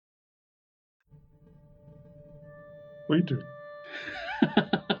What are you doing?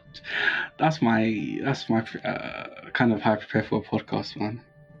 That's my kind of how I prepare for a podcast, man.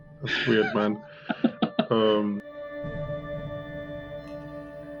 That's weird, man.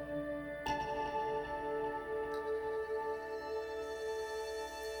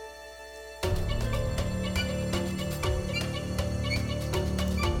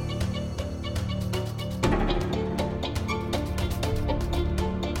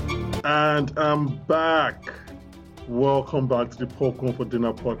 And I'm back. Welcome back to the Popcorn for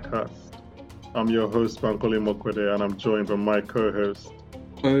Dinner podcast. I'm your host, Bankole Mokwede, and I'm joined by my co-host,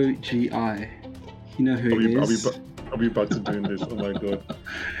 OGI. You know who it is. I'll be back to doing this. Oh my god.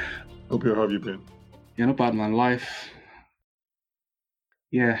 Hope how have you been? Yeah, not bad, man. Life.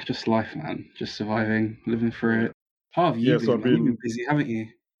 Yeah, just life, man. Just surviving, living through it. How have you been? So You've been busy, haven't you?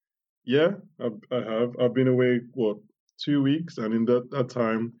 Yeah, I have. I've been away, 2 weeks? And in that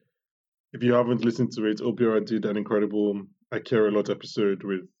time, if you haven't listened to it, Obiora did an incredible I Care A Lot episode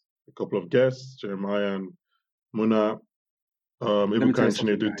with a couple of guests, Jeremiah and Muna. Ebuka and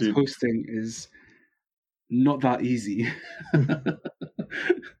Chinedu did. Hosting is not that easy. I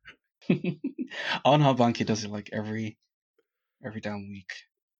don't know how Banky does it like every damn week.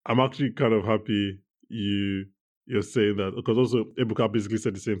 I'm actually kind of happy you're saying that, because also Ebuka basically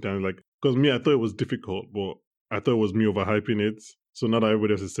said the same time, like, because me, I thought it was difficult, but I thought it was me overhyping it. So now that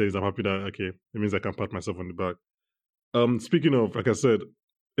everybody else is saying, I'm happy that, okay, it means I can pat myself on the back. Speaking of, like I said,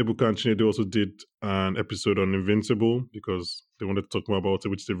 Ebuka and Chinedu also did an episode on Invincible because they wanted to talk more about it,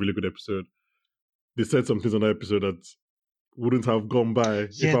 which is a really good episode. They said some things on that episode that wouldn't have gone by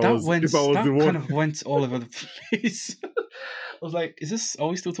if I was the one. Kind of went all over the place. I was like, are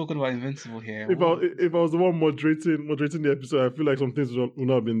we still talking about Invincible here? If I was the one moderating the episode, I feel like some things would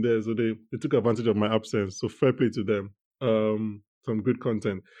not have been there. So they took advantage of my absence. So fair play to them. Some good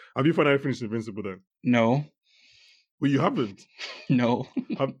content. Have you finally finished Invincible then? No. Well, you haven't? No.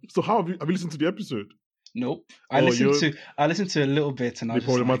 So how have you listened to the episode? Nope. I listened to a little bit, and the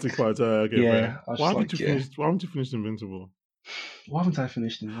problematic part. Okay, yeah. Why haven't you finished Invincible? Why haven't I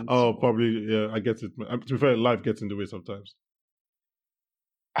finished Invincible? Oh, probably. Yeah, I get it. To be fair, life gets in the way sometimes.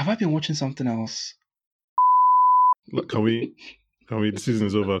 Have I been watching something else? Can we? The season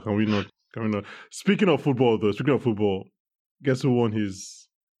is over. Can we not? Speaking of football, guess who won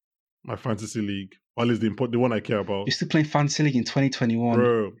my fantasy league? Or at least the one I care about. You're still playing fantasy league in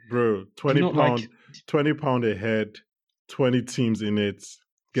 2021, bro. £20 a head, 20 teams in it.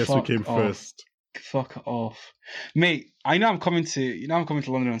 Guess who came first? Fuck off, mate. I know I'm coming to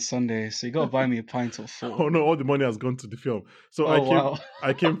London on Sunday, so you gotta buy me a pint or 4. Oh no, all the money has gone to the film. So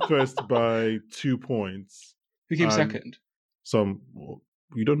I came first by 2 points. Who came second?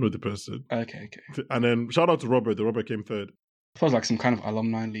 You don't know the person. Okay. And then shout out to Robert. The Robert came third. I thought it was like some kind of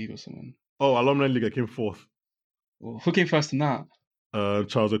alumni league or something. Oh, alumni league. I came fourth. Well, who came first in that?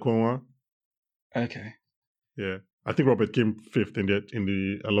 Charles Ekwonwa. Okay. Yeah. I think Robert came fifth in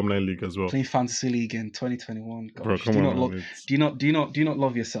the alumni league as well. Playing fantasy league in 2021. Gosh. Bro, come on. Do you not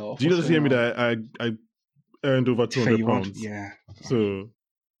love yourself? Do you just hear me that I earned over £200? Yeah. So,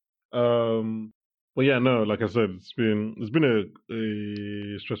 but yeah, no, like I said, it's been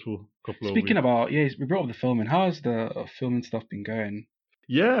a stressful couple of weeks. Speaking about, we brought up the filming. How has the filming stuff been going?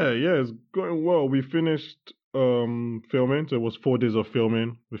 Yeah, it's going well. We finished filming, so it was 4 days of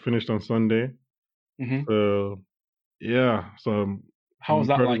filming. We finished on Sunday. Mm-hmm. So yeah, so how was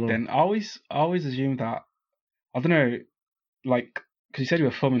that like then? I always assume that, I don't know, like, because you said you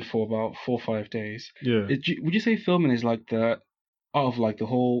were filming for about 4 or 5 days. Yeah. Would you say filming is like out of like the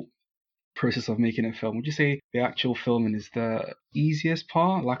whole process of making a film, would you say the actual filming is the easiest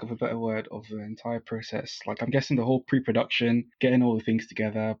part, lack of a better word, of the entire process? Like, I'm guessing the whole pre-production, getting all the things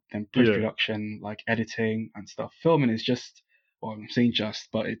together, then post-production, like editing and stuff. Filming is just, well, I'm saying just,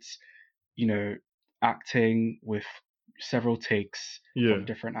 but it's, acting with several takes from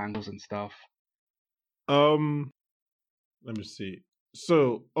different angles and stuff. Let me see.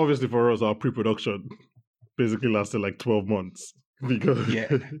 So obviously for us, our pre-production basically lasted like 12 months. Because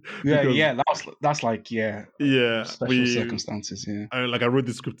that's like special circumstances. I wrote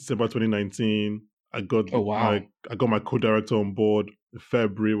the script December 2019. I got my co-director on board in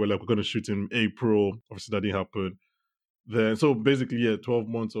February. We're going to shoot in April. Obviously that didn't happen. Then so basically 12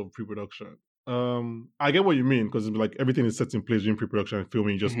 months of pre-production. I get what you mean, because like everything is set in place during pre-production and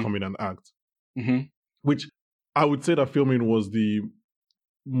filming. You just come in and act. Mm-hmm. Which I would say that filming was the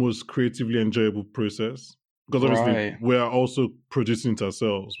most creatively enjoyable process. Because obviously we are also producing it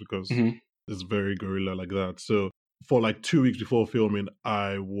ourselves, because it's very guerrilla like that. So for like 2 weeks before filming,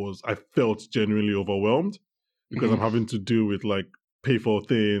 I felt genuinely overwhelmed because I'm having to deal with like pay for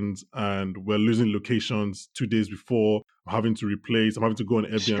things, and we're losing locations 2 days before, I'm having to replace, I'm having to go on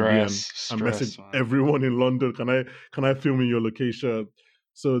Airbnb and message Stress, man. everyone in London, can I film in your location?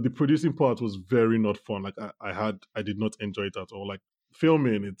 So the producing part was very not fun. Like I did not enjoy it at all. Like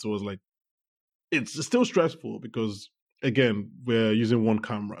filming, it was like, it's still stressful because again, we're using one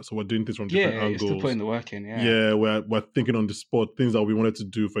camera, so we're doing things from different Yeah, you're still angles. putting the work in. Yeah. Yeah, we're thinking on the spot things that we wanted to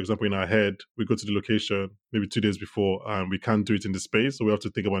do. For example, in our head, we go to the location maybe 2 days before, and we can't do it in the space, so we have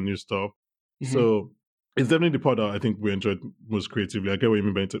to think about new stuff. Mhm. So it's definitely the part that I think we enjoyed most creatively. I get what you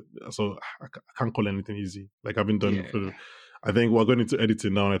mean by it. So I can't call anything easy. Like I've been done Yeah. for. I think we're going into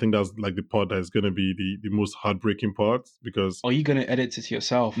editing now, and I think that's like the part that is going to be the most heartbreaking part because Are you gonna edit it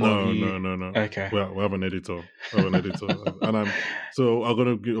yourself, or have no, you? no, no, no. Okay. We have an editor. We have an editor, and I'm so I'm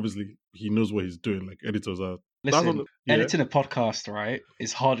gonna give, obviously he knows what he's doing. Like editors are. That's Listen, not, yeah. editing a podcast, right,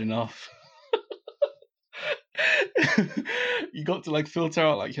 is hard enough. You got to like filter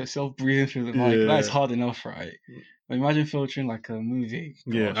out like yourself breathing through the mic. That is Yeah. hard enough, right? But imagine filtering like a movie.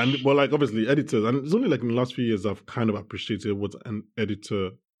 Yeah, and Gosh. well, like obviously editors, and it's only like in the last few years I've kind of appreciated what an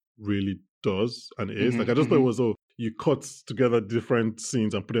editor really does and is. Like I just thought it was, oh, you cut together different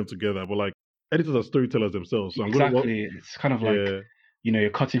scenes and put them together, but like editors are storytellers themselves. So I'm gonna work. Exactly. It's kind of like, Yeah,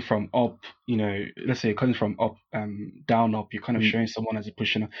 you're cutting from up, let's say you're cutting from up, down up, you're kind of Mm. showing someone as a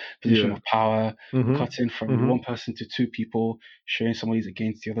position yeah. of power, Mhm. cutting from one person to two people, showing somebody's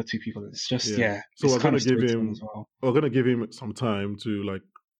against the other two people. It's just, Yeah. So it's we're kind gonna of give storytelling him as well. we're gonna give him some time to like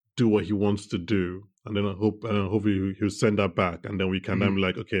do what he wants to do, and then hopefully he'll send that back, and then we can then be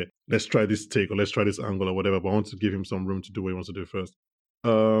like, okay, let's try this take or let's try this angle or whatever. But I want to give him some room to do what he wants to do first.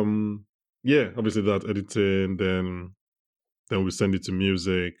 Yeah, obviously that editing, then we'll send it to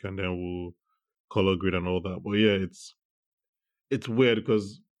music, and then we'll color grade and all that. But yeah, it's weird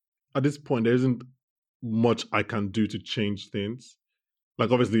because at this point there isn't much I can do to change things.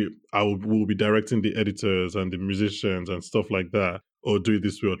 Like obviously will be directing the editors and the musicians and stuff like that, or do it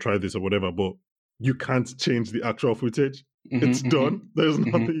this way or try this or whatever, but you can't change the actual footage. It's done. There's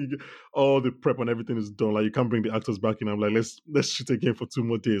nothing. All the prep and everything is done. Like you can't bring the actors back in. I'm like, let's shoot again for 2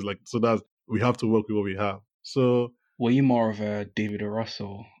 more days. Like so we have to work with what we have. So Were you more of a David O.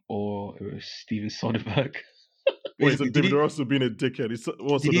 Russell or it was Steven Soderbergh? wait, so Basically, David Russell being a dickhead?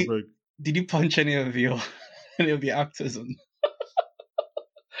 What's did you Soderbergh? did you punch any of the actors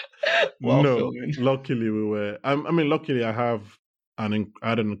while No, filming? luckily we were. I mean, luckily I had an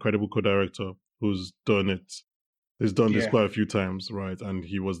incredible co-director who's done it. He's done this Yeah. quite a few times, right? And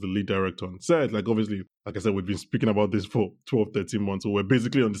he was the lead director on set. Like, obviously, like I said, we've been speaking about this for 12, 13 months. So we're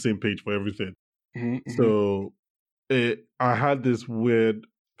basically on the same page for everything. So I had this weird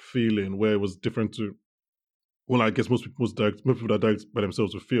feeling where it was different to, well, I guess most people that direct by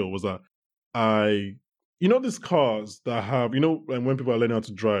themselves would feel was that these cars that have, and when people are learning how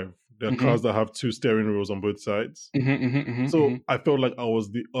to drive, there are cars that have 2 steering wheels on both sides. So I felt like I was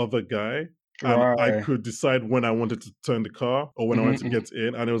the other guy. And I Right. could decide when I wanted to turn the car or when I wanted to get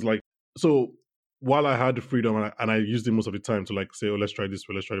in. And it was like, so while I had the freedom and I used it most of the time to like say, oh, let's try this,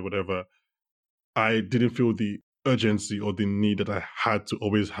 let's try whatever, I didn't feel the urgency or the need that I had to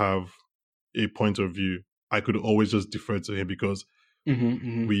always have a point of view. I could always just defer to him because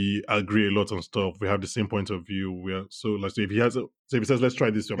we agree a lot on stuff. We have the same point of view. We are so like, so if he says, let's try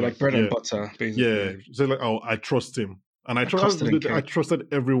this, I'm Like bread and butter, basically. yeah. So like, oh, I trust him. And I trusted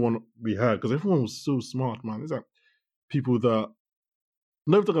everyone we had because everyone was so smart, man. These are people that,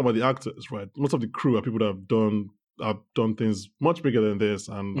 not even talking about the actors, right? Most of the crew are people that have done things much bigger than this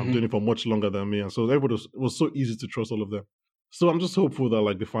and I'm doing it for much longer than me. And so everybody it was so easy to trust all of them. So I'm just hopeful that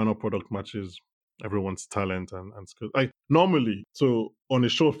like the final product matches everyone's talent and skills. Like normally, so on a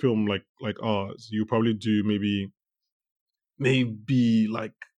short film like ours, you probably do maybe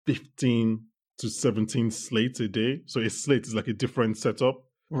like 15 to 17 slates a day. So a slate is like a different setup.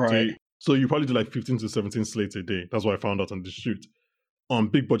 Right. So you probably do like 15 to 17 slates a day. That's what I found out on the shoot. On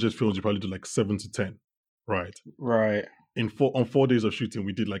big budget films, you probably do like 7 to 10. Right. Right. On 4 days of shooting,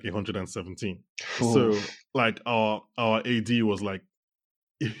 we did like 117. So like our AD was like,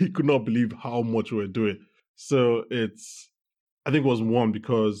 he could not believe how much we were doing. So I think it was one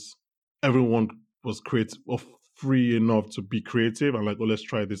because everyone was free enough to be creative and like, oh, let's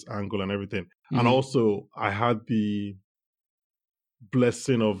try this angle and everything. And also I had the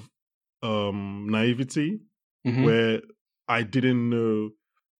blessing of naivety where I didn't know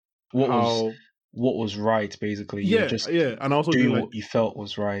what was right, basically. Yeah, just and also doing what you felt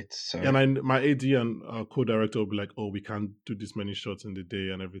was right. So and my AD and co-director will be like, oh, we can't do this many shots in the day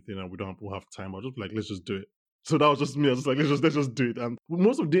and everything, and we'll have time. I'll just be like, let's just do it. So that was just me. I was just like, let's just do it. And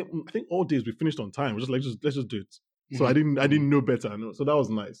most of the day, I think all days we finished on time. We're just like, let's just do it. So I didn't know better. So that was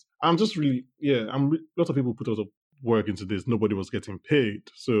nice. I'm just really, lots of people put a lot of work into this. Nobody was getting paid.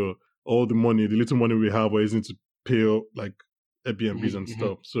 So all the money, the little money we have, was using to pay like Airbnbs and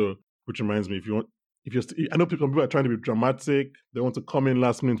stuff. So, which reminds me, I know people are trying to be dramatic. They want to come in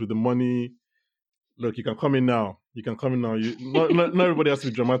last minute with the money. Look, you can come in now. Not everybody has to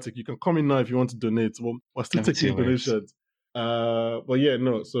be dramatic. You can come in now if you want to donate. Well, we're still taking donations. But yeah,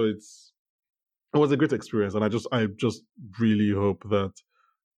 no. So it was a great experience, and I just really hope that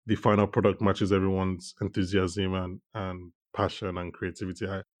the final product matches everyone's enthusiasm and passion and creativity.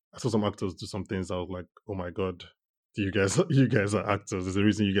 I saw some actors do some things. I was like, oh my god, you guys are actors. There's a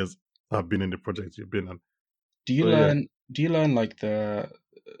reason you guys have been in the project you've been in. Do you learn like the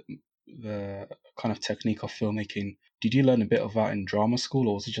kind of technique of filmmaking? Did you learn a bit of that in drama school,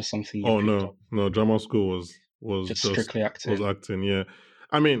 or was it just something you picked up? No, drama school was just strictly acting. Was acting, yeah.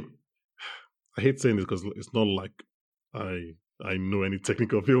 I mean, I hate saying this because it's not like I know any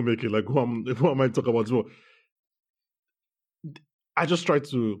technical filmmaking. Like, who am I talking about? Well, I just tried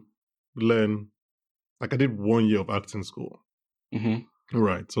to learn. Like, I did 1 year of acting school. Mm-hmm.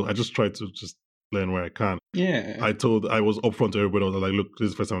 Right. So I just tried to just learn where I can. Yeah. I was upfront to everybody. I was like, look, this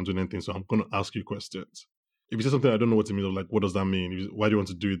is the first time I'm doing anything, so I'm going to ask you questions. If you say something I don't know what it means, I'm like, what does that mean? Why do you want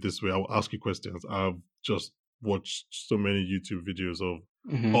to do it this way? I will ask you questions. I've just watched so many YouTube videos of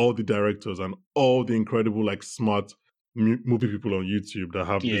all the directors and all the incredible, like, smart movie people on YouTube that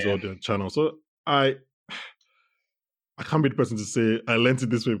have this on their channel. So I can't be the person to say I learned it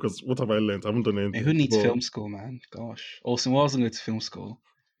this way, because what have I learned? I haven't done anything. Who needs film school, man? Gosh. Orson Welles didn't go to film school.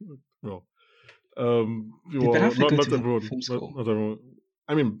 Well, not everyone. Film school? Not everyone.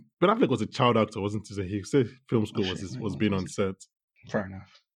 I mean, Ben Affleck was a child actor, wasn't he? He said film school was being on set. Fair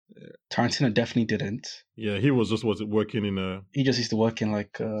enough. Tarantino definitely didn't. Yeah, he was just working in a. He just used to work in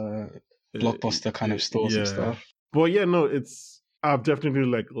like blockbuster kind of stores and stuff. But yeah, no, I've definitely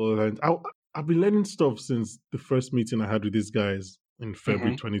learned. I've been learning stuff since the first meeting I had with these guys in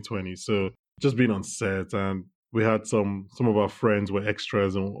February 2020. So just being on set, and we had some of our friends were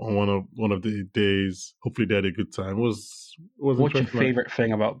extras on one of the days. Hopefully they had a good time. It was What's your favorite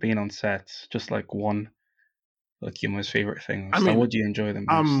thing about being on set? Just like one, like your most favorite thing. I mean, what do you enjoy the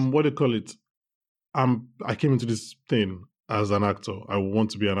most? What do you call it? I came into this thing as an actor. I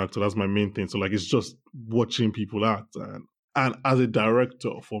want to be an actor. That's my main thing. So like, it's just watching people act, and as a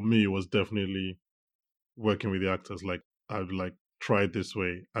director, for me, it was definitely working with the actors. Like, I'd like try it this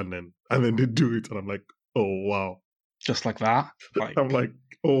way, and then they do it, and I'm like, oh wow, just like that. Like... I'm like,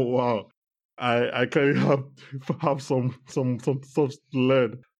 oh wow, I kind of have some stuff to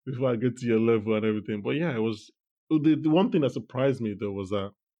learn before I get to your level and everything. But yeah, it was the one thing that surprised me though was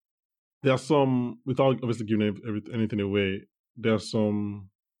that there are some, without obviously giving anything away, there are some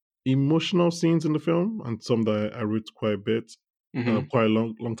emotional scenes in the film, and some that I wrote quite a bit, quite a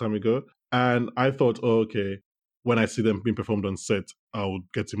long time ago. And I thought, oh, okay, when I see them being performed on set, I would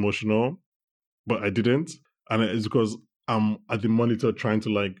get emotional, but I didn't. And it's because I'm at the monitor trying to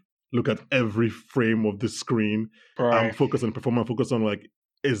like look at every frame of the screen. Right. I'm focused on performance, focused on like,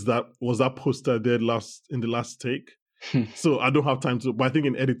 was that poster there in the last take? So I don't have time to. But I think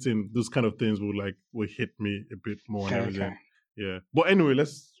in editing, those kind of things will hit me a bit more and everything. Okay. Yeah. But anyway,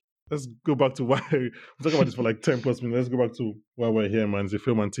 let's go back to why we're talking about this for like 10 plus minutes. Let's go back to why we're here, man. It's a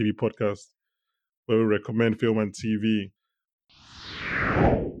film and TV podcast where we recommend film and TV.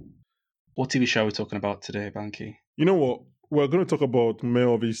 What TV show are we talking about today, Banky? You know what? We're going to talk about Mayor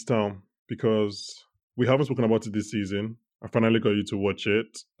of Easttown because we haven't spoken about it this season. I finally got you to watch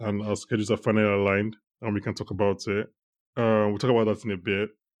it, and our schedules are finally aligned, and we can talk about it. We'll talk about that in a bit.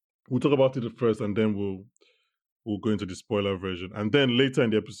 We'll talk about it first, and then we'll go into the spoiler version. And then later in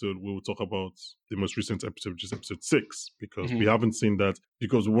the episode, we'll talk about the most recent episode, which is episode 6, because we haven't seen that,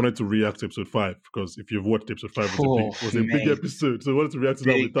 because we wanted to react to episode 5. Because if you've watched episode 5, it was a big episode. So we wanted to react to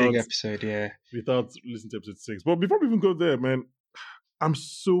that without listening to episode 6. But before we even go there, man, I'm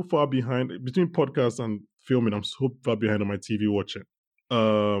so far behind. Between podcasts and filming, I'm so far behind on my TV watching.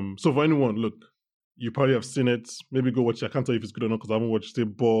 So for anyone, look, you probably have seen it. Maybe go watch it. I can't tell you if it's good or not because I haven't watched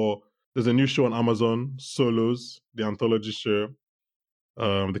it, but there's a new show on Amazon, Solos, the anthology show.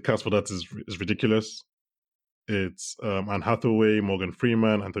 The cast for that is ridiculous. It's Anne Hathaway, Morgan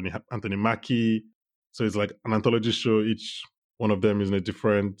Freeman, Anthony Mackie. So it's like an anthology show. Each one of them is in a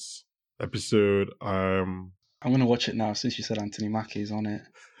different episode. I'm going to watch it now since you said Anthony Mackie is on it.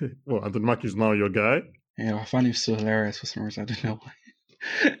 Well, Anthony Mackie is now your guy? Yeah, I find him so hilarious for some reason. I don't know why.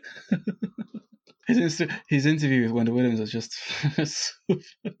 His interview with Wendy Williams was just so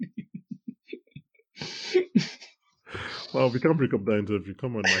funny. Well, we can't break up that interview.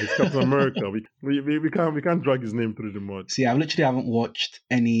 Come on, man. He's Captain America. We can't drag his name through the mud. See, I literally haven't watched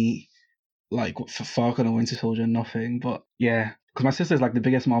any like Falcon or Winter Soldier, nothing. But yeah, because my sister's like the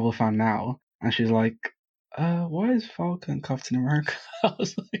biggest Marvel fan now, and she's like, why is Falcon Captain America? I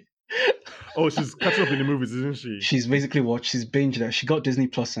was like, Oh, she's catching up in the movies, isn't she? she's basically she's binged it. She got Disney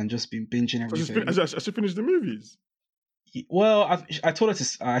Plus and just been binging So everything. has she finished the movies? Well, I told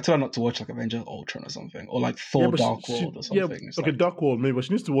her not to watch like Avengers Ultron or something, or like Thor but Dark World or something. It's okay, like, Dark World maybe, but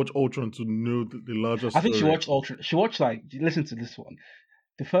she needs to watch Ultron to know the larger story. I think she watched Ultron. She watched like, listen to this one.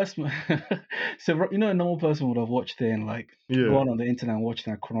 The first one, so a normal person would have watched it and like gone on the internet and watched it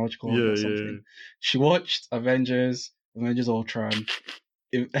in a chronological order or something. She watched Avengers Ultron.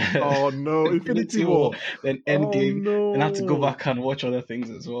 Oh no, Infinity War, then Endgame, and had to go no. back and watch other things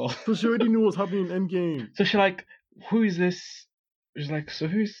as well. So she already knew what's happening in Endgame. So she's like, who is this? She's like, so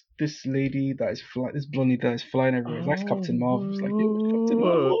who's this lady that is this blondie that is flying everywhere? It's like Captain Marvel. It's like, yeah, Captain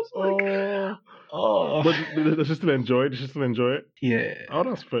Marvel. But does she still enjoy it? Does she still enjoy it? Yeah. Oh,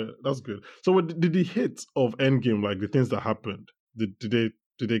 that's fair. That's good. So, did the hit of Endgame, like the things that happened, did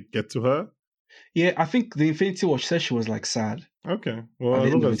they get to her? Yeah, I think the Infinity War, she said she was like sad. Okay. Well, at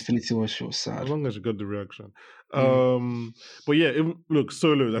the end of Infinity War, she was sad. As long as you got the reaction. But yeah, look,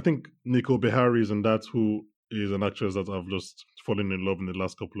 Solo, I think Nicole Beharie is, and that's who is an actress that I've just fallen in love in the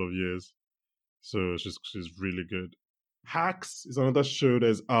last couple of years. So she's really good. Hacks is another show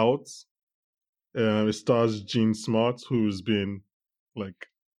that's out. It stars Jean Smart, who's been like,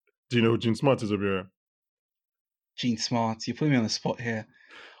 do you know who Jean Smart is, Obiora? Jean Smart, you put me on the spot here.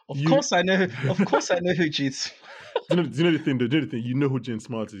 Of course I know who Jean Smart. Do you know the thing? You know who Jean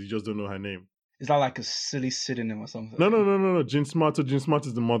Smart is. You just don't know her name. Is that like a silly pseudonym or something? No. Jean Smart. So Jean Smart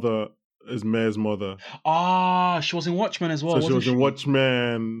is the mother. Is Mare's mother. She was in Watchmen as well. So she was in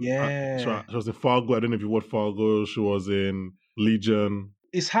Watchmen. Yeah. She was in Fargo. I don't know if you watched Fargo. She was in Legion.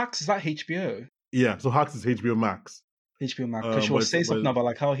 Is Hacks, is that HBO? Yeah, so Hacks is HBO Max. HBO Max. Because she was saying something about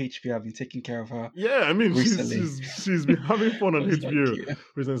like how HBO have been taking care of her. Yeah, I mean, recently. she's been having fun on HBO. Like,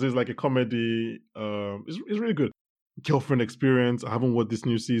 recently. So it's like a comedy. It's really good. Girlfriend Experience. I haven't watched this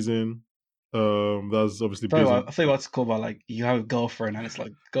new season. That's obviously I thought you were about to call about like you have a girlfriend and it's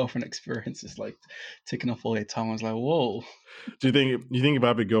like Girlfriend Experience is like taking up all your time. I was like, whoa. Do you think if I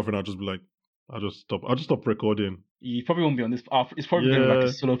have a girlfriend, I'll just be like, I'll just stop recording. You probably won't be on this. It's probably going to be like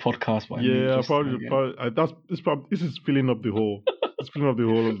a solo podcast. But this is filling up the hole. It's filling up the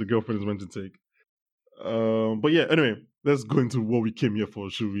hole the girlfriend is meant to take. But yeah, anyway, let's go into what we came here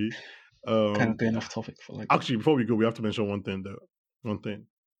for, should we? Kind of going off topic for like. Actually, before we go, we have to mention one thing though. One thing.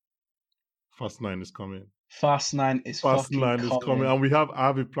 Fast 9 is coming. Fast 9 is coming, and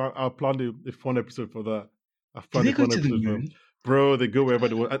I planned a fun episode for that. Did they go to the moon? Bro, they go wherever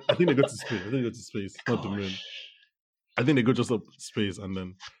they want. I think they go to space. Not the moon. I think they go just up space, and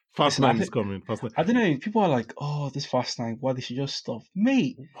then Fast 9 is coming. Fast 9. I don't know. People are like, "Oh, this Fast 9. Why they should just stop?"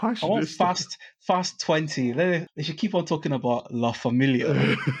 Mate, why should I want Fast 20. They should keep on talking about La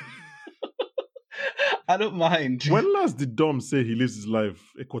Familia. I don't mind. When last did Dom say he lives his life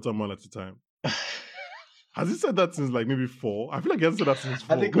a quarter mile at a time? Has he said that since like maybe 4? I feel like he hasn't said that since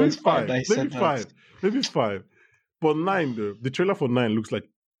 4. I think it was 5. Maybe 5. But 9 though, the trailer for 9 looks like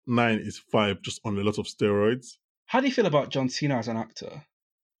 9 is 5 just on a lot of steroids. How do you feel about John Cena as an actor?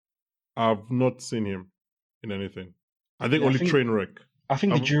 I've not seen him in anything. I think only Trainwreck. I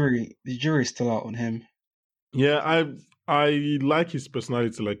think the jury is still out on him. Yeah, I like his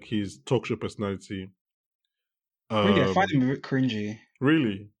personality, like his talk show personality. Really, I find him a bit cringy.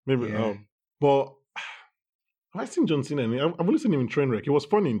 Really? Maybe. Yeah. But have I seen John Cena? I've only seen him in Trainwreck. He was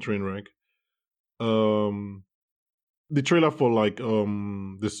funny in Trainwreck. The trailer for like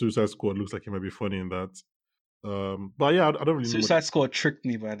the Suicide Squad looks like he might be funny in that. But yeah, I don't really know. Suicide Squad tricked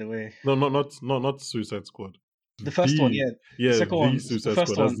me, by the way. No, not Suicide Squad. The first one, yeah. Yeah, the second one, Suicide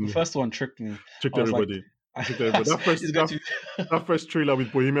Squad. The first one tricked me. Tricked everybody. That first trailer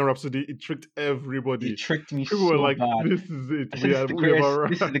with Bohemian Rhapsody, it tricked everybody. It tricked me. People were like, bad. "This is it. This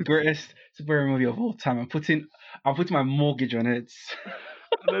is the greatest superhero movie of all time." I'm putting my mortgage on it.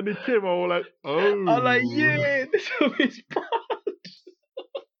 And then it came, I was like, "Oh!" I'm like, "Yeah, this movie's bad."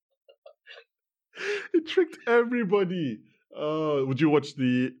 It tricked everybody. Would you watch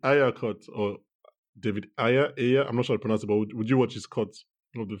the Ayer cut or David Ayer? I'm not sure how to pronounce it, but would you watch his cut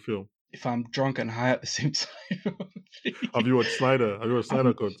of the film? If I'm drunk and high at the same time. Have you watched Snyder? Have you watched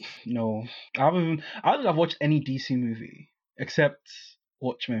Snyder cut? No, I don't think I've watched any DC movie except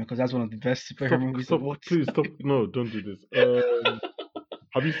Watchmen because that's one of the best superhero movies I've watched. Please stop! No, don't do this.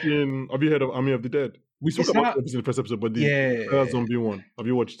 Have you heard of Army of the Dead? We spoke about this in the first episode, but the zombie one. Have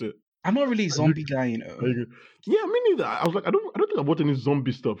you watched it? I'm not really a Are you, zombie guy, are you, yeah, me neither. I was like, I don't think I watched any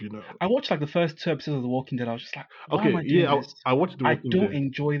zombie stuff. I watched like the first 2 episodes of The Walking Dead. I was just like, why am Okay, I doing yeah, this? I watched The I Walking don't Dead.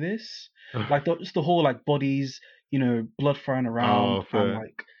 enjoy this. Like just the whole like bodies, blood flying Oh, around and fair,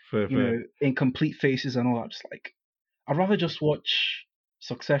 like, fair, fair. incomplete faces and all that. Just like, I'd rather just watch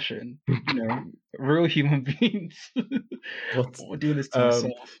Succession, real human beings But doing this to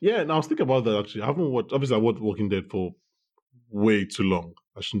myself. yeah, and I was thinking about that actually. I haven't watched. Obviously, I watched Walking Dead for way too long.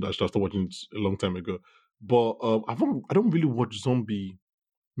 I should have started watching it a long time ago. But I don't really watch zombie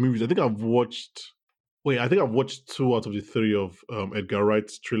movies. I think I've watched. Wait, I think I've watched 2 out of the 3 of Edgar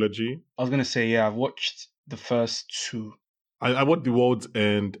Wright's trilogy. I was gonna say, yeah, I've watched the first two. I watched The World's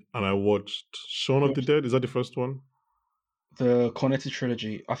End and I watched Shaun of You the Dead. Is that the first one? The Cornetto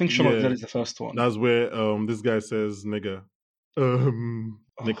trilogy. I think Shaun of the Yeah, Dead is the first one. that's where this guy says nigga. Oh, Nick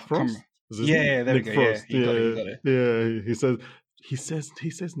I can't Frost remember. is his Yeah, name? yeah, there we Nick go. Yeah, Frost. you got it. You Yeah, got it. yeah. He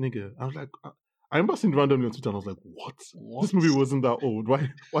says nigga. I was like, I remember seeing randomly on Twitter and I was like, what? What? This movie wasn't that old. Why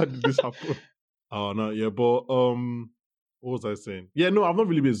did this happen? Oh no, yeah, but what was I saying? Yeah, no, I've not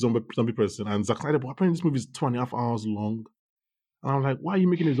really been a zombie person. And Zack Snyder, but apparently this movie is 2.5 hours long. And I'm like, why are you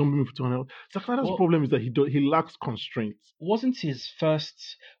making a zombie movie for 2.5 hours? Zack Snyder's Well, problem is that he lacks constraints. wasn't his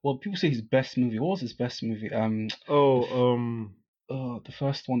first? Well, people say his best movie. What was his best movie? Oh, The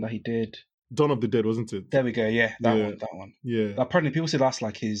first one that he did. Dawn of the Dead, wasn't it? There we go. Yeah, that Yeah, one. That one. yeah. Apparently, people say that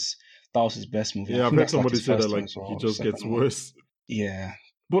was his best movie. Yeah, I I've think heard that's like somebody his say that first one like as well. he Or the just gets second one. worse. Yeah.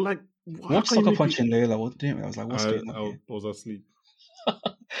 But like, how Watch can you Sucker make Punch it? and Layla. I was like, what's I going on I here? was asleep.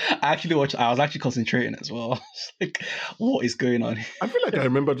 I was actually concentrating as well. It's like, what is going on here? I feel like I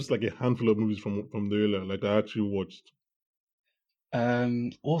remember just like a handful of movies from the era, like I actually watched.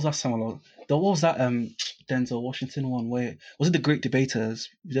 What was that song? What was that Denzel Washington one? Where was it? The Great Debaters.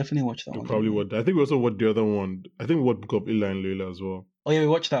 We definitely watched that We one, didn't probably we? watched. I think we also watched the other one. I think we watched Book of Eli and Layla as well. Oh yeah, we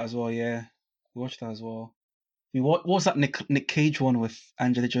watched that as well. Yeah, we watched that as well. What was that Nick Cage one with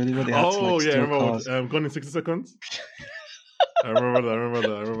Angela Jolie where they had to Oh like yeah, I steal remember cars? Gone in 60 Seconds. I remember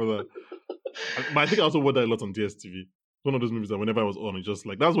that. But I think I also watched that a lot on DSTV. One of those movies that whenever I was on, it just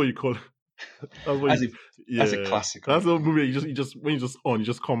like that's what you call. That's what As you, a as a yeah. classic, That's right? the movie you just when you just on, you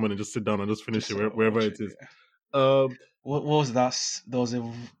just come on and just sit down and just finish Just it wherever watch it it. is. Yeah. Um, What was that? There was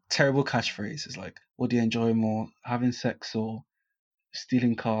a terrible catchphrase. It's like, what do you enjoy more, having sex or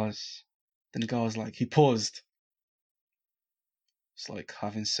stealing cars? Then the guy was like, he paused. It's like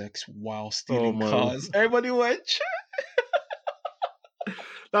having sex while oh stealing my, cars. Everybody went.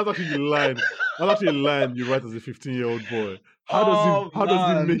 that's actually a line. That's actually a line you write as a 15-year-old boy. How does he Oh how does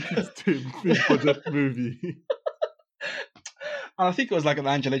he man! make it to a big budget movie? I think it was like an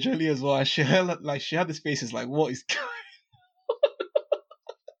Angela Jolie as well. She had this face. Is like, what is?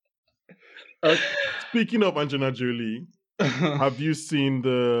 Speaking of Angelina Jolie, going have you seen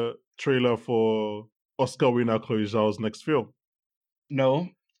the trailer for Oscar winner Chloe Zhao's next film? No,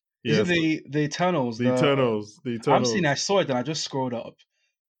 is it Yes, the Eternals? The Eternals. The I've seen. I Eternals. saw it and I just scrolled up.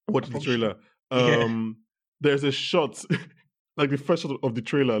 I Watch the probably should. trailer. Yeah, There's a shot, like the first shot of the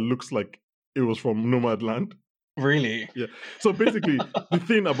trailer looks like it was from Nomadland. really. Yeah. So basically, the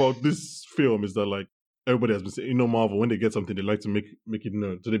thing about this film is that like everybody has been saying, Marvel, when they get something, they like to make it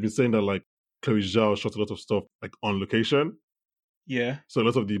known. So they've been saying that like Chloe Zhao shot a lot of stuff like on location. Yeah. So a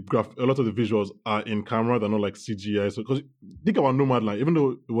lot of the visuals are in camera. They're not like CGI. So because think about Nomadland, even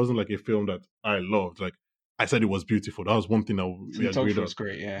though it wasn't like a film that I loved, like I said, it was beautiful. That was one thing that we agreed Cinematography on. was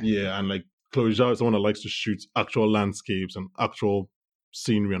great. Yeah. Yeah, and like Chloe Zhao is someone that likes to shoot actual landscapes and actual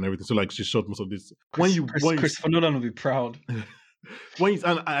scenery and everything. So like she shot most of this. Christopher Nolan will be proud.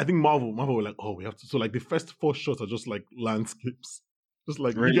 And I think Marvel were like, oh, we have to. So like the first 4 shots are just like landscapes. Just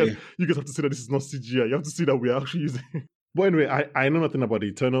like Really? you guys have to see that this is not CGI. You have to see that we're actually using. But anyway, I know nothing about the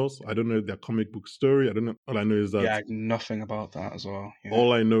Eternals. I don't know their comic book story. I don't know. All I know is that Yeah, nothing about that as well. Yeah.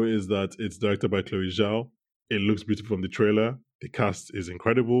 all I know is that it's directed by Chloe Zhao. It looks beautiful from the trailer. The cast is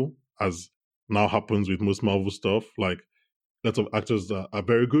incredible, as now happens with most Marvel stuff. Like lots of actors that are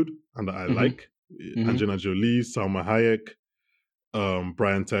very good and that I like. Angelina Jolie, Salma Hayek,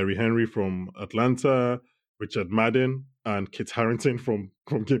 Brian Tyree Henry from Atlanta, Richard Madden, and Kit Harington from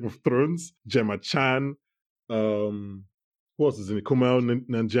Game of Thrones, Gemma Chan, who else is in it? Kumail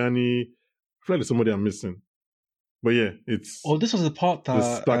Nanjiani. I feel like there's somebody I'm missing. But yeah, it's Oh, this was the part the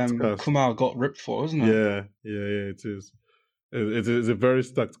that stacked cast. Kumail got ripped for, wasn't it? Yeah, it is. It's a very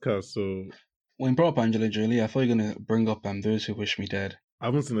stacked cast. So When you brought up Angela Jolie, I thought you were gonna bring up Those Who Wish Me Dead. I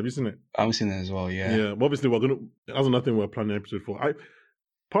haven't seen it. Have you seen it? I haven't seen it as well. Yeah. Yeah, but obviously that's another thing we're planning an episode for.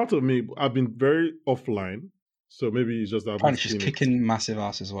 Part of me, I've been very offline, So maybe it's just that I haven't Apparently, she's seen it. kicking massive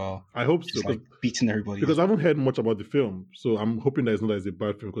ass as well. I hope She's so, like beating everybody. because I haven't heard much about the film. So I'm hoping that it's not that it's a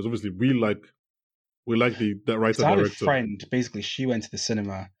bad film, because obviously we like the writer So I had a director. friend. Basically, she went to the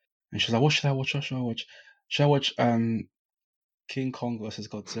cinema and she's like, "What should I watch? What should I watch? Should I watch King Kong versus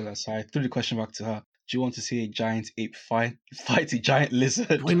Godzilla?" So I threw the question back to her. Do you want to see a giant ape fight a giant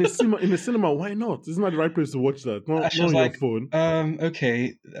lizard? But in the cinema, why not? Isn't that the right place to watch that? Not She on was your like, phone.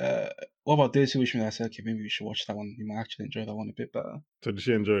 Okay. What about Those Who Wish Me? I said, okay, maybe we should watch that one. You might actually enjoy that one a bit better. So did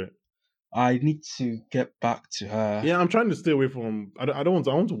she enjoy it? I need to get back to her. Yeah, I'm trying to stay away from. I don't want.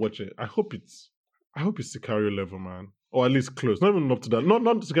 I want to watch it. I hope it's Sicario level, man, or at least close. Not even up to that. Not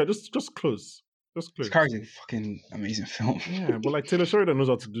Sicario. Just close. Just close. Sicari's a fucking amazing film. Yeah, but like Taylor Sheridan knows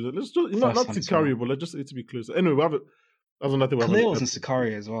how to do that. Let's just not First hand as Sicario, well. but let's just it to be close. Anyway, we have it. That's another thing. We have Khalil an was in episode.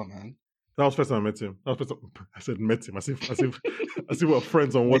 Sicario as well, man. That was the first time I met him. That was the first time I said met him. I see we're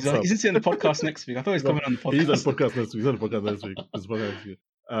friends on He's WhatsApp. he on the podcast next week. I thought he was coming on the podcast. He's on the podcast next week. He's on the podcast next week.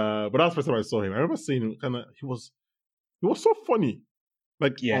 But that was the first time I saw him. I remember seeing him. He was so funny.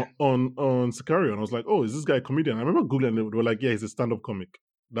 Like Yeah. on Sicario, and I was like, oh, is this guy a comedian? I remember googling it. They were like, yeah, he's a stand-up comic.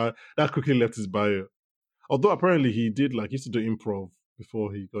 That quickly left his bio. Although apparently he used to do improv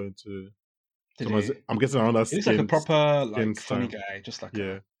before he got into. I'm guessing around that. He looks like a proper skin funny time. guy, just like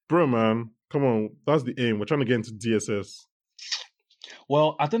Yeah, bro, man, come on, that's the aim. We're trying to get into DSS.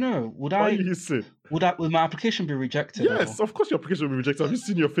 Well, I don't know. Would my application be rejected? Yes, of course your application will be rejected. Have you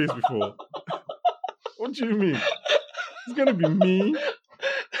seen your face before? What do you mean? It's gonna be me.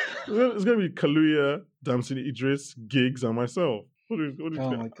 It's gonna be Kaluuya, Damson Idris, Giggs, and myself. What do you Oh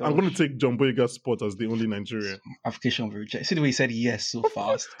think? my I'm going gosh. to take John Boyega's spot as the only Nigerian. Application will be rejected. See the way he said yes so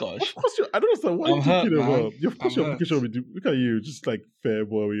fast. Gosh. Of course, I don't understand what I'm you're hurt, thinking man. about. Of course, I'm your application will be. Look at you, just like fair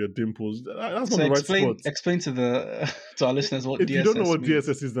boy with your dimples. That's not the right spot. Explain to our listeners what If DSS you don't know what means.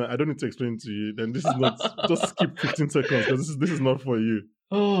 DSS is, then I don't need to explain to you. Then this is not. Just skip 15 seconds because this is not for you.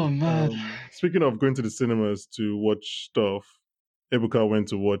 Oh man. Speaking of going to the cinemas to watch stuff, Ebuka went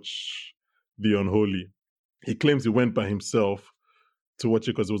to watch The Unholy. He claims he went by himself to watch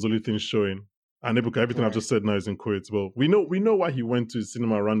it because it was the only thing showing. And Ebuka, everything I've just said now is in quotes. Well, we know why he went to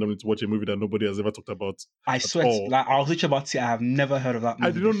cinema randomly to watch a movie that nobody has ever talked about. I swear, I was literally about to say I have never heard of that movie.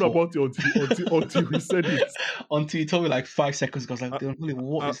 I didn't know about it until he said it. Until he told me like 5 seconds ago. I was like,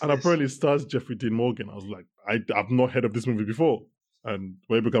 what is this? And apparently it stars Jeffrey Dean Morgan. I was like, I've not heard of this movie before. And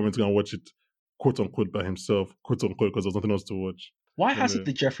Ebuka went to go and watch it, quote unquote, by himself, quote unquote, because there's nothing else to watch. Why hasn't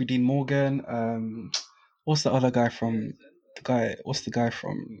the Jeffrey Dean Morgan? What's the other guy from? What's the guy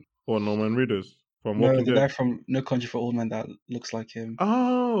from? Or Norman Reedus from No, Walking the Dead. guy from No Country for Old Men that looks like him.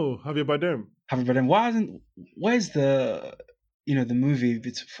 Oh, Javier Bardem. Where's the movie?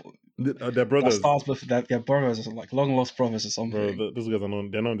 They're brothers. That stars with their brothers, or like long lost brothers or something. Bro, those guys are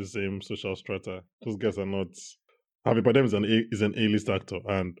not. They're not the same social strata. Those guys are not. Javier Bardem is an A-list actor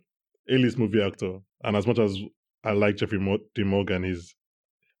and A-list movie actor. And as much as I like Jeffrey Dean Morgan, he's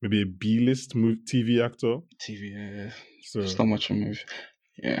maybe a B-list TV actor. TV, yeah. So it's not much of a movie.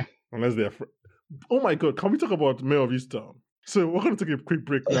 Yeah. Unless they're. Oh my God! Can we talk about Mayor of Easttown? So we're going to take a quick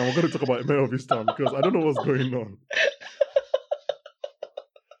break now. We're going to talk about Mayor of Easttown because I don't know what's going on.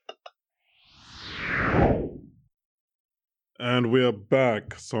 And we're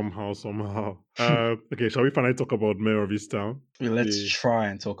back somehow. Okay, shall we finally talk about Mayor of Easttown? Let's try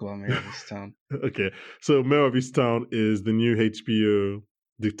and talk about Mayor of Easttown. Okay, so Mayor of Easttown is the new HBO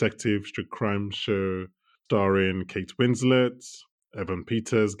detective strict crime show starring Kate Winslet, Evan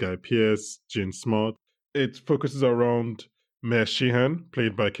Peters, Guy Pearce, Jane Smart. It focuses around Mayor Sheehan,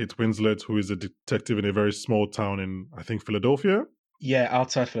 played by Kate Winslet, who is a detective in a very small town in, I think, Philadelphia. Yeah,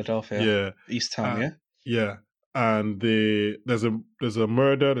 outside Philadelphia. Yeah. Easttown, yeah? Yeah. And there's a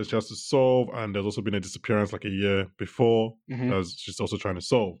murder that she has to solve, and there's also been a disappearance like a year before that she's also trying to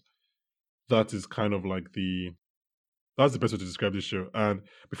solve. That is kind of like that's the best way to describe this show. And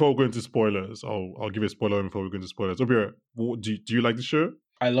before we go into spoilers, I'll give you a spoiler before we go into spoilers. Obira, do you like the show?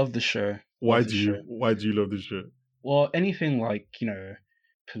 I love the show. Why do you love the show? Well, anything like,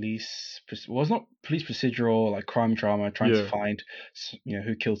 police, well, it's not police procedural, like crime drama, trying to find,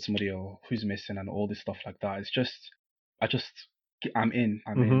 who killed somebody or who's missing and all this stuff like that. It's just, I'm in.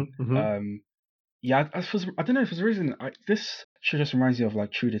 Yeah, I don't know if it's a reason. This show just reminds me of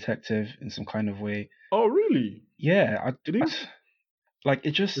like True Detective in some kind of way. Oh, really? Yeah, it's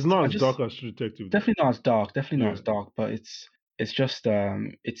not as dark as True Detective. Definitely not as dark. Definitely not as dark, but it's just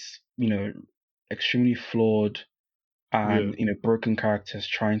it's extremely flawed and broken characters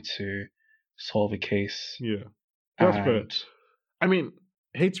trying to solve a case. Yeah, that's fair. I mean,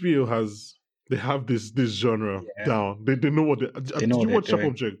 HBO have this genre down. They know what they. Did you watch Sharp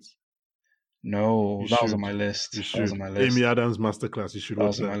Objects? No, You that was on should. my list. You That was on should. my Amy list. Adams Masterclass. You should That watch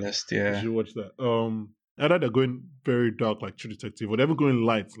was on my that. list. You Yeah. should watch that. I thought they're going very dark, like True Detective, or they're ever going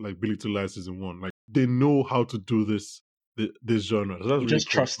light, like Billy to Light season 1. Like they know how to do this genre. So that's You really just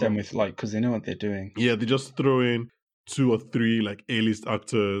cool. trust them with like because they know what they're doing. Yeah, they just throw in 2 or 3 like A-list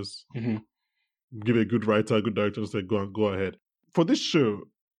actors, Hmm. give a good writer, a good director, and say go ahead. For this show,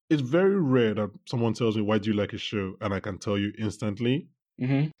 it's very rare that someone tells me why do you like a show, and I can tell you instantly.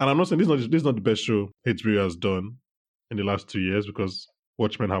 Hmm. And I'm not saying this is not the best show HBO has done in the last 2 years because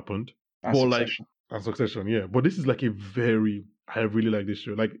Watchmen happened. And But like Succession. and Succession, yeah. But this is like I really like this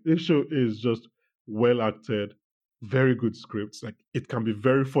show. Like this show is just well acted, very good scripts. Like it can be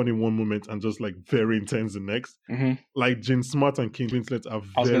very funny one moment and just like very intense the next. Hmm. Like Gene Smart and Kate Winslet are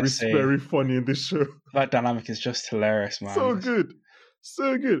I was gonna very, say very funny in this show. that dynamic is just hilarious, man. So good.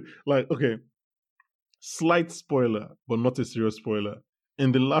 So good. Like, okay, slight spoiler, but not a serious spoiler.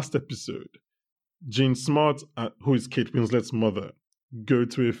 In the last episode, Gene Smart, who is Kate Winslet's mother, go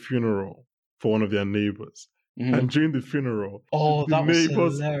to a funeral for one of their neighbors. Mhm. And during the funeral, Oh, the that was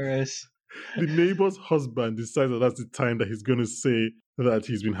neighbors hilarious. the neighbor's husband decides that that's the time that he's going to say that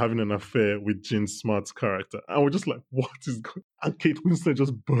he's been having an affair with Gene Smart's character. And we're just like, what is going on? And Kate Winslet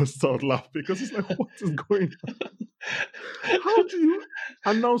just bursts out laughing because it's like, what is going on? How do you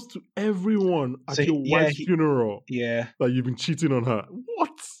announce to everyone at So, your yeah, wife's funeral Yeah. that you've been cheating on her?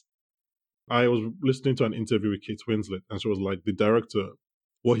 What? I was listening to an interview with Kate Winslet, and she was like, the director,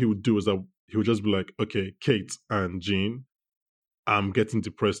 what he would do is that he would just be like, okay, Kate and Gene, I'm getting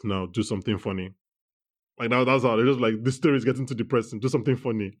depressed now. Do something funny. Like that's how they're just like, this story is getting too depressing. Do something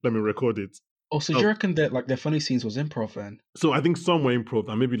funny. Let me record it. Also, do you reckon that like their funny scenes was improv then? So I think some were improv,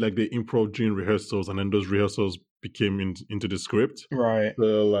 and maybe like they improv during rehearsals, and then those rehearsals became into the script. Right.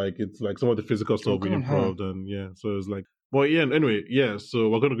 So like it's like some of the physical stuff we good on her. improv, and yeah. So it's like, but yeah. Anyway, yeah. So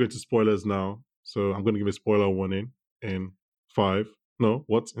we're gonna go into spoilers now. So I'm gonna give a spoiler warning in 5. No,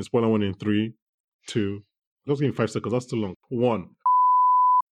 what? In spoiler warning in 3, 2. Let's give 5 seconds. That's too long. 1.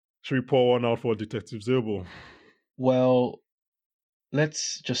 Should we pour one out for Detective Zobo? Well,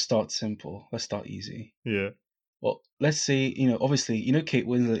 let's just start simple. Let's start easy. Yeah. Well, let's say, obviously, Kate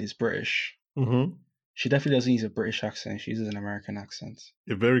Winslet is British. Mm-hmm. She definitely doesn't use a British accent. She uses an American accent.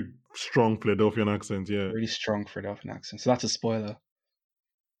 A very strong Philadelphian accent, yeah. Really strong Philadelphian accent. So that's a spoiler.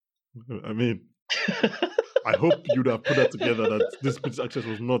 I mean, I hope you'd have put that together that this British actress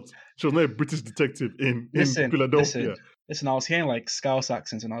she was not a British detective in Philadelphia. Listen, I was hearing like Scouse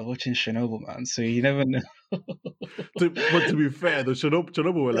accents when I was watching Chernobyl, man. So you never know. But to be fair, the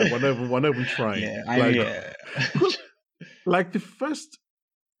Chernobyl were like, we're not even trying. Yeah, like the first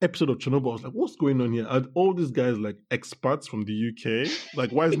episode of Chernobyl, I was like, what's going on here? Are all these guys like expats from the UK?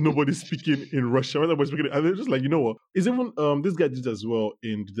 Like, why is nobody speaking in Russia? Why is nobody speaking? And they're just like, you know what? Is even this guy did as well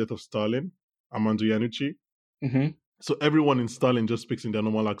in The Death of Stalin, Armando Iannucci. Mm-hmm. So everyone in Stalin just speaks in their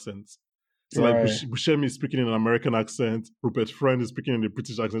normal accents. So like Buscemi is speaking in an American accent, Rupert Friend is speaking in a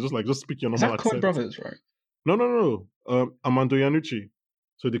British accent, just speaking your normal accent. Is that Coen Brothers, right? No. Armando Iannucci.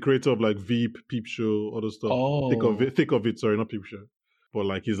 So the creator of like Veep, Peep Show, all those stuff. Oh. Think of it, sorry, not Peep Show.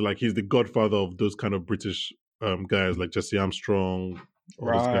 But he's the godfather of those kind of British guys like Jesse Armstrong,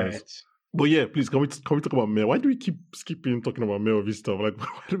 all those guys. But yeah, please can we talk about Mare? Why do we keep skipping talking about Mare of Easttown? Like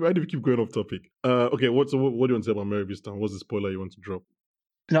why do we keep going off topic? Okay, what do you want to say about Mare of Easttown? What's the spoiler you want to drop?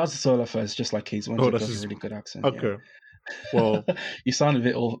 No, that's the spoiler first, just like Kate Winslet does a really good accent. Okay. Yeah. Well, you sound a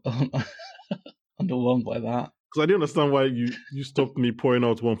bit underwhelmed by that. Because I didn't understand why you stopped me pouring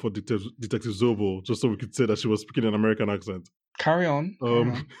out one for Detective Zobo just so we could say that she was speaking an American accent. Carry on.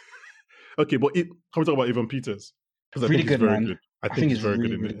 Okay, but can we talk about Evan Peters? Because really good, man. Good. I think he's very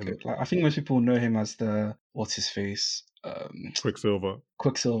really, good. Really good. Like, I think most people know him as the what's his face, Quicksilver.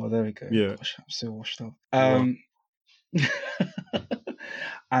 There we go. Yeah, gosh, I'm so washed up.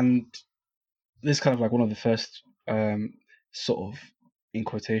 And this is kind of like one of the first sort of, in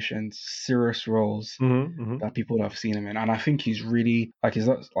quotations, serious roles that people have seen him in, and I think he's really is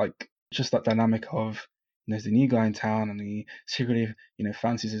that like just that dynamic of there's the new guy in town and he secretly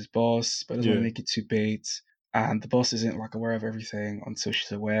fancies his boss but doesn't want to make it too bait, and the boss isn't aware of everything until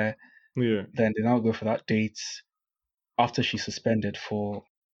she's aware. Yeah. Then they now go for that date after she's suspended for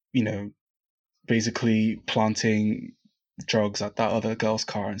basically planting drugs at that other girl's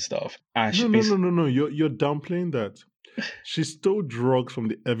car and stuff. And no. You're downplaying that. She stole drugs from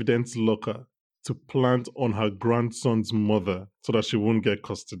the evidence locker to plant on her grandson's mother so that she won't get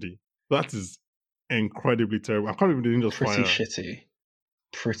custody. That is incredibly terrible. I can't even just pretty shitty.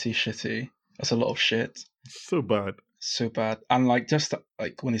 That's a lot of shit. So bad. And just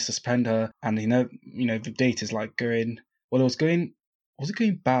when they suspend her and the date is going, well, was it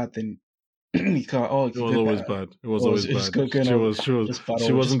going bad then you can't. Oh, it It could was go always better. bad. It was Or always it's just bad. going She on was she was just bad,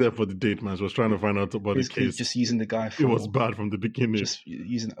 she or wasn't just there for the date, man. She was trying to find out about the basically case. just using the guy It was for bad from the beginning. just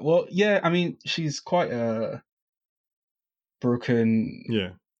using. Well, yeah, I mean, she's quite broken, Yeah.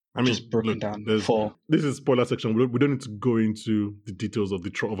 I mean, just broken look, down there's for. this is spoiler section. We don't need to go into the details of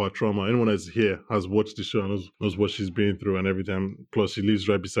of our trauma. Anyone that's here has watched the show and knows what she's been through and everything. Plus, she lives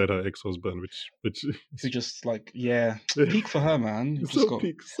right beside her ex-husband, which Who just like, yeah, peak for her, man. You it's just got.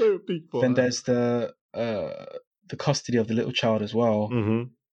 so peak for Then her. there's the custody of the little child as well Mm-hmm.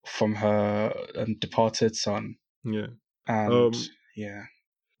 from her departed son, Yeah. and yeah.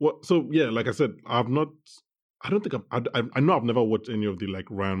 What? So yeah, like I said, I've not. I don't think I know I've never watched any of the like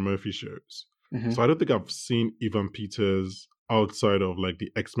Ryan Murphy shows, Mhm. so I don't think I've seen Evan Peters outside of like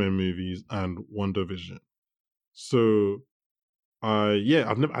the X-Men movies and Wonder Vision. So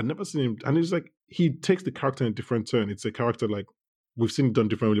I've never seen him, and it's like he takes the character in a different turn. It's a character like we've seen it done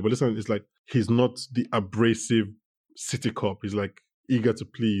differently, but this time it's like he's not the abrasive city cop. He's like eager to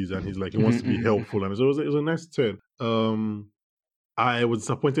please, and he's like he wants to be helpful, and so it was a nice turn. I was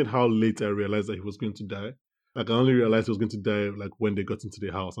disappointed how late I realized that he was going to die. Like I only realized he was going to die like when they got into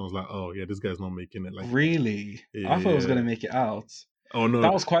the house. I was like, oh yeah, this guy's not making it. Like Really, I thought I was yeah. gonna make it out. Oh no.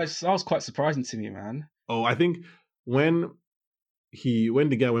 That was quite surprising to me, man. Oh, I think when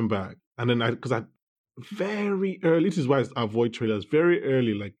the guy went back, and then because I very early. This is why I avoid trailers. Very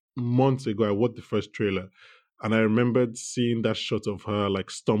early, like months ago, I watched the first trailer, and I remembered seeing that shot of her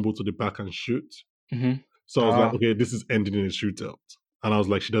like stumble to the back and shoot. Mm-hmm. So I was like, okay, this is ending in a shootout, and I was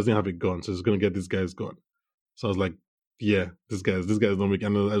like, she doesn't have a gun, so she's gonna get this guy's gun. So I was like, yeah, this guy's not making.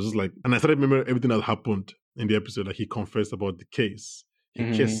 And I was just like, and I started remembering everything that happened in the episode. Like he confessed about the case. He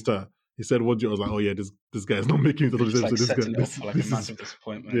kissed her. He said, "What?" I was like, "Oh yeah, this guy's not making it out of this episode. This guy, it up for like a massive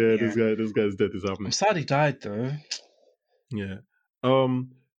disappointment. Yeah, this guy's death is happening." I'm sad he died though. Yeah.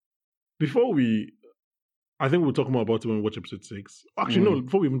 Before I think we'll talk more about it when we watch episode 6. Actually, no.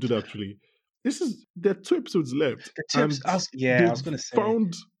 Before we even do that, there are 2 episodes left. I was going to say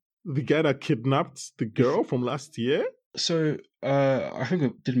found the guy that kidnapped the girl from last year. So I think we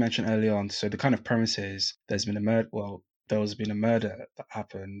did mention early on. So the kind of premise is there's been a murder. Well, there has been a murder that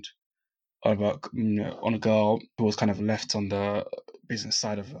happened on a girl who was kind of left on the business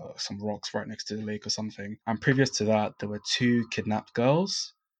side of some rocks right next to the lake or something. And previous to that, there were 2 kidnapped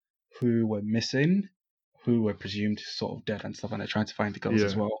girls who were missing, who were presumed sort of dead and stuff, and they're trying to find the girls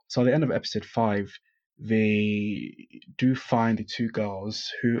as well. So at the end of episode 5, they do find the 2 girls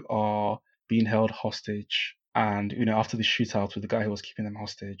who are being held hostage. And, after the shootout with the guy who was keeping them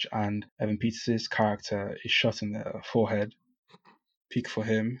hostage, and Evan Peters' character is shot in the forehead. Peak for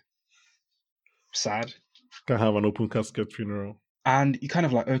him. Sad. Can't have an open casket funeral. And you kind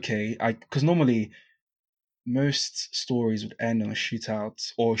of like, okay, because normally most stories would end on a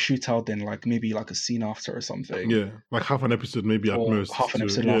shootout, or shootout then like maybe like a scene after or something. Yeah, like half an episode maybe at most. Half an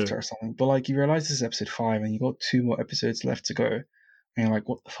episode after or something. But like you realize this is episode 5 and you got 2 more episodes left to go. And you're like,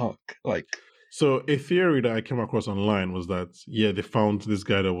 what the fuck? Like, so a theory that I came across online was that, yeah, they found this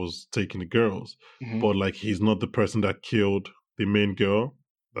guy that was taking the girls, but like he's not the person that killed the main girl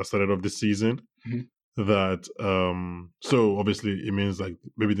that started off the season. That so obviously it means like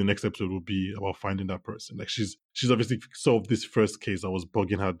maybe the next episode will be about finding that person. Like she's obviously solved this first case that was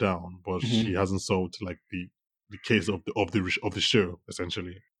bugging her down, but she hasn't solved like the case of the show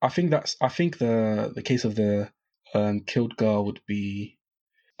essentially. I think the case of the killed girl would be,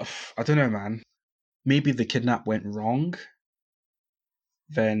 I don't know, man. Maybe the kidnap went wrong.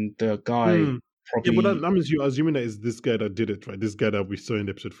 Then the guy probably. Yeah, but that means you're assuming that it's this guy that did it, right? This guy that we saw in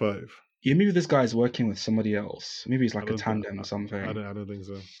episode 5. Yeah, maybe this guy's working with somebody else. Maybe it's like a tandem or something. I don't think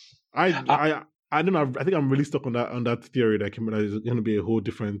so. I don't know. I think I'm really stuck on that theory that it's going to be a whole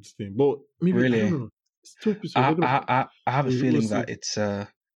different thing. But maybe really, I don't know. It's 2 episodes. I have a feeling that it's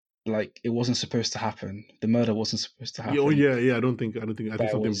like it wasn't supposed to happen. The murder wasn't supposed to happen. Oh yeah. I think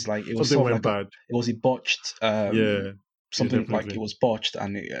something was like it was something sort went of like bad. It was botched. Something like it was botched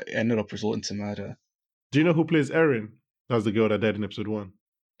and it ended up resulting to murder. Do you know who plays Erin? That's the girl that died in episode 1.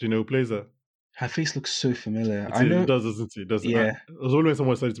 Do you know who plays her? Her face looks so familiar. I know it does, doesn't it? It does. Yeah. It was only when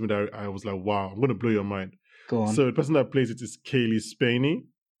someone said it to me that I was like, "Wow, I'm going to blow your mind." Go on. So the person that plays it is Kaylee Spaney.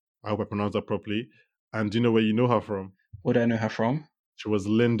 I hope I pronounced that properly. And do you know where you know her from? Where do I know her from? She was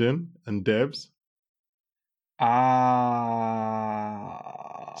Lyndon and Debs. So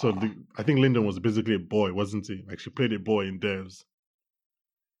I think Lyndon was basically a boy, wasn't he? Like she played a boy in Devs.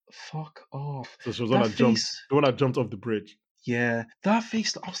 Fuck off. So she was the one that jumped off the bridge. Yeah, that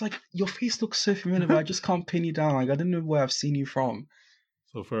face. I was like, your face looks so familiar, but I just can't pin you down. Like I don't know where I've seen you from.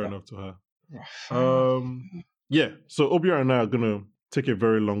 So fair enough to her. Yeah. So Obiora and I are gonna take a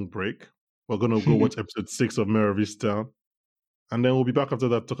very long break. We're gonna go watch episode 6 of Mare of Easttown, and then we'll be back after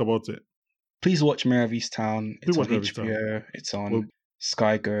that to talk about it. Please watch Mare of Easttown. Do It's on watch Mare of Easttown. HBO. It's on Well,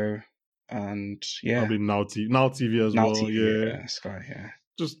 Sky Go, and yeah, probably Now TV as Now well. TV. Yeah, Sky. Yeah.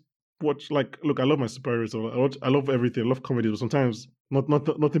 just watch. Like, look, I love my superheroes. I love everything. I love comedy, but sometimes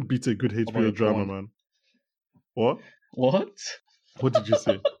nothing beats a good How about your HBO drama, porn? man. What? What? What did you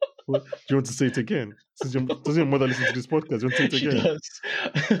say? Do you want to say it again? Doesn't your mother listen to this podcast? Do you want to say it She again? does.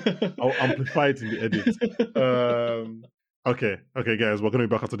 I'll amplify it in the edit. Okay, guys, we're going to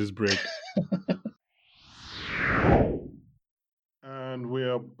be back after this break. And we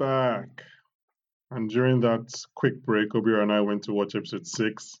are back. And during that quick break, Obira and I went to watch episode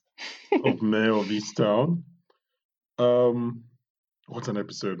 6 of Mare of Easttown. What an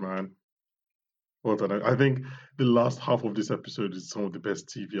episode, man. I think the last half of this episode is some of the best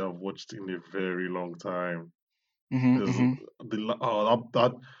TV I've watched in a very long time. There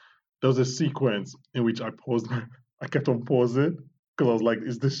was a sequence in which I kept on pausing because I was like,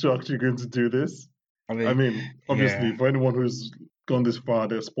 is this show actually going to do this? I mean, obviously, for anyone who's gone this far,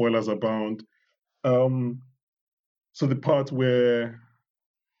 there's spoilers abound. So the part where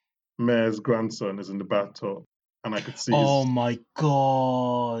Mare's grandson is in the bathtub, and I could see my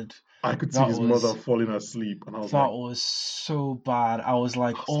god. I could see his mother falling asleep, and I was like, that was so bad. I was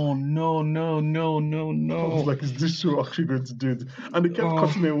like, oh no. I was like, is this show actually going to do it? And they kept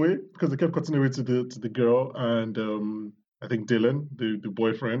cutting away because they kept cutting away to the girl and I think Dylan, the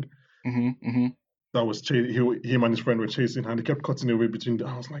boyfriend. That was him and his friend were chasing, and they kept cutting away between them.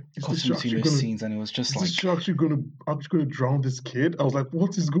 I was like, is this show actually going to scenes? And it was just is this show actually going to drown this kid? I was like,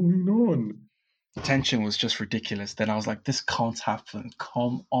 what is going on? The tension was just ridiculous. Then I was like, this can't happen.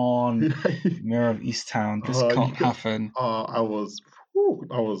 Come on, Mare of Easttown. This can't happen. I was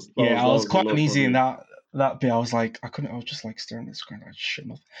quite uneasy in that bit. I was like, I was just like staring at the screen. I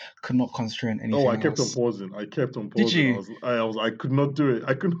could not concentrate on anything. I kept on pausing. Did you? I could not do it.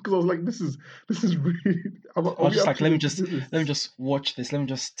 I couldn't, because I was like, this is really. I was just like, let me just watch this. Let me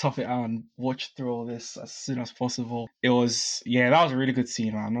just tough it out and watch through all this as soon as possible. It was, that was a really good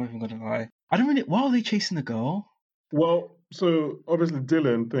scene, man. I'm not even gonna lie. Why are they chasing the girl? Well, so obviously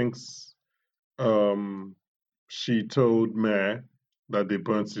Dylan thinks she told Mare that they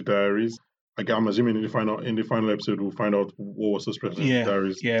burnt the diaries. I'm assuming in the final episode we'll find out what was suspected in the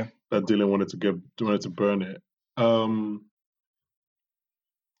diaries. Yeah. That Dylan wanted to burn it. And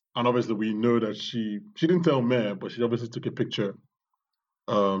obviously we know that she didn't tell Mare, but she obviously took a picture.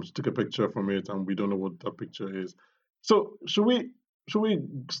 She took a picture from it, and we don't know what that picture is. So should we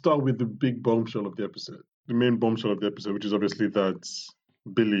start with the big bombshell of the episode? The main bombshell of the episode, which is obviously that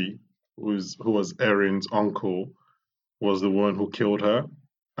Billy, who was Erin's uncle, was the one who killed her,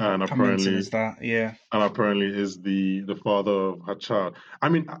 and apparently is that, yeah. And apparently is the father of her child. I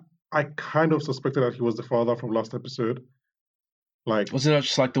mean, I kind of suspected that he was the father from last episode. Like, was it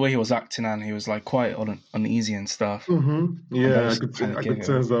just like the way he was acting, and he was like quite uneasy and stuff? Mm-hmm. Yeah, I could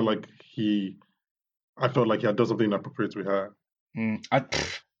sense that. Like I felt like he had done something inappropriate with her.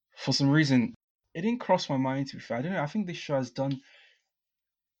 For some reason, it didn't cross my mind. To be fair, I don't know. I think this show has done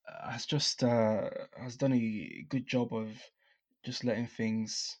a good job of just letting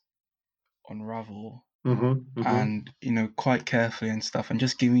things unravel, and quite carefully and stuff, and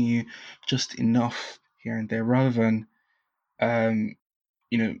just giving you just enough here and there, rather than some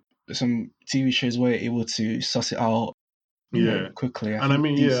TV shows where you're able to suss it out quickly. And I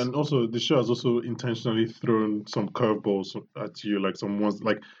mean, and also the show has also intentionally thrown some curveballs at you, like some ones,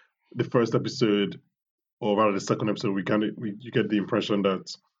 like the first episode, or rather the second episode, you get the impression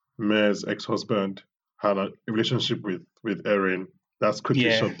that Mare's ex-husband had a relationship with Erin. That's quickly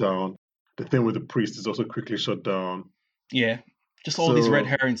shut down. The thing with the priest is also quickly shut down. Yeah, just all these red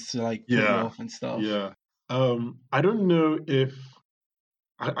herrings to like put you off and stuff. Yeah. I don't know if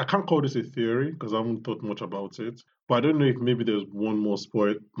I can't call this a theory because I haven't thought much about it, but I don't know if maybe there's one more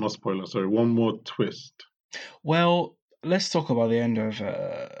one more twist. Well, let's talk about the end of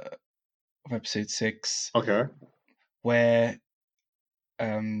episode 6. Okay. Where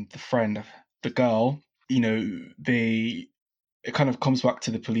the girl, it kind of comes back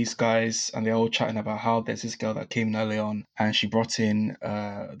to the police guys, and they're all chatting about how there's this girl that came in early on, and she brought in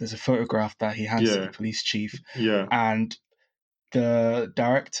there's a photograph that he hands to the police chief. Yeah. And the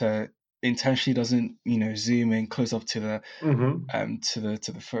director intentionally doesn't, zoom in close up to the to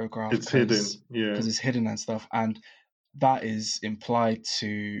the photograph. It's hidden, because it's hidden and stuff, and that is implied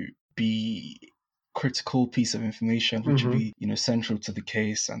to be critical piece of information, which would be, central to the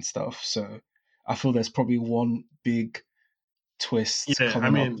case and stuff. So I feel there's probably one big twist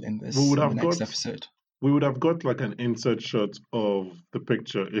coming up in this next episode. we would have got like an insert shot of the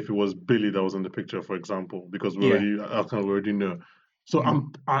picture if it was Billy that was in the picture, for example, because Yeah. we already know. So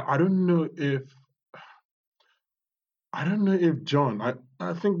Mm. I don't know if John.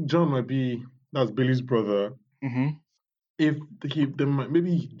 I think John might be that's Billy's brother. Mm-hmm. If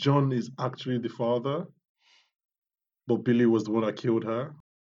maybe John is actually the father, but Billy was the one that killed her.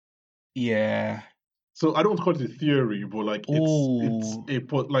 Yeah. So I don't call it a theory, but like it's Oh. a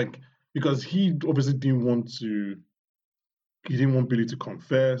but like because he obviously he didn't want Billy to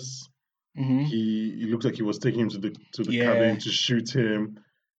confess. Mm-hmm. It looks like he was taking him to the cabin Yeah. to shoot him.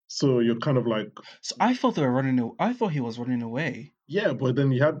 So you're kind of like, So I thought they were running. I thought he was running away. yeah, but then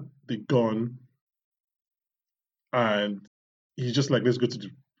he had the gun and he's just like, let's go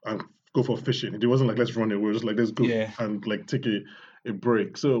and go for fishing. It wasn't like let's run away. It was like let's go Yeah. and like take a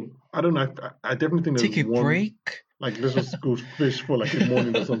break. So I don't know. I definitely think there's Take a one break. like let's just go fish for like a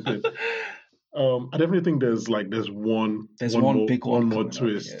morning or something. I definitely think there's There's one big one one more coming up.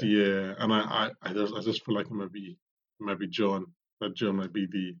 twist, Yeah. yeah. And I just feel like it might be John. That John might be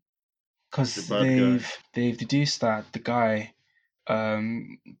the Because bad guy. they've deduced that the guy,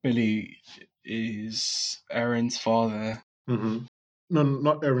 Billy, is Aaron's father, Hmm. No,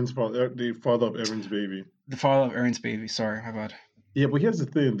 not Aaron's father, the father of Aaron's baby. the father of Aaron's baby. Sorry, my bad. Yeah, but here's the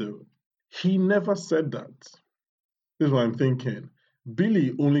thing though. He never said that. This is what I'm thinking.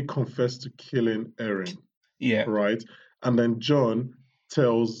 Billy only confessed to killing Aaron, Yeah. right? And then John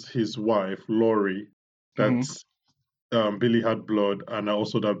tells his wife, Laurie, that Mm-hmm. Billy had blood and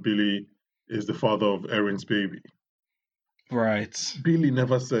also that Billy is the father of Aaron's baby. Right. Billy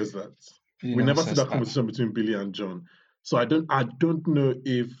never says that. Billy We never never see says that that. conversation between Billy and John. So I don't know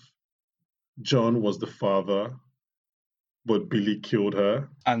if John was the father, but Billy killed her.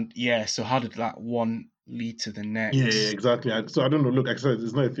 And yeah, so how did that one lead to the Yeah, next? exactly. So I don't know. Look, like I said,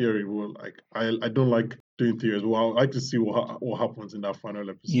 it's not a theory. Well, like I don't like doing theories. Well, I like to see what happens in that final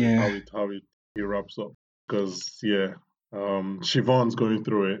episode, Yeah. how it wraps up. Because yeah, Siobhan's going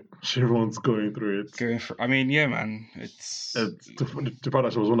through it. Siobhan's going through it. Going for. I mean, yeah, man. It's The fact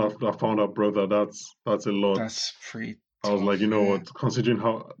that she was one that found her brother. That's a lot. that's pretty I was like, tough. you know Yeah. what?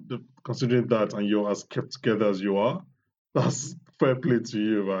 Considering that, and you're as kept together as you are, that's fair play to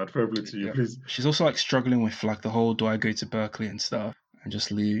you, man. Fair play to you. Yeah. Please, She's also like struggling with like the whole do I go to Berkeley and stuff and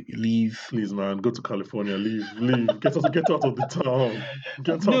just leave. please, man, go to California. Leave. Get out of the town.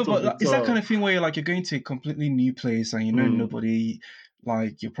 Get No, out of but the like, it's that kind town. of thing where like you're going to a completely new place and you know Mm, nobody.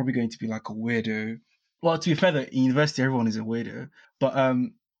 Like you're probably going to be like a weirdo. Well, to be fair, at university everyone is a weirdo, but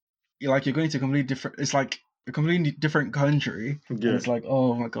you're going to a completely different. It's like a completely different country, and yeah. it's like,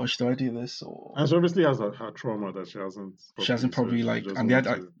 oh my gosh, do I do this And or? she obviously has her trauma that she hasn't She properly, hasn't so probably she like, doesn't and they want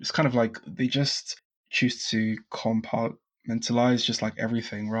had like, to. it's kind of like they just choose to compartmentalize just like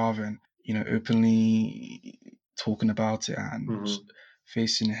everything rather than openly talking about it and Mhm.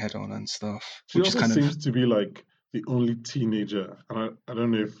 facing it head on and stuff, She which is also kind of seems to be like the only teenager, and I don't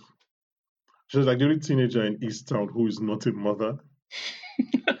know if she's like the only teenager in East Town who is not a mother.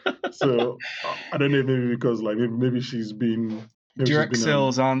 So I don't know if maybe because like maybe she's direct been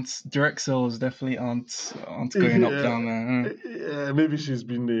sales aren't direct sales definitely aren't going up yeah, down there. yeah, maybe she's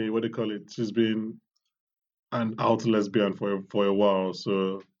been a what do you call it? She's been an out lesbian for a while,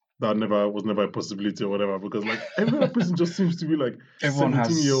 so that never a possibility or whatever. Because like every other person just seems to be like Everyone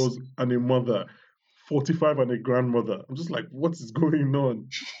 17 years has. and a mother, 45 and a grandmother. I'm just like, what is going on?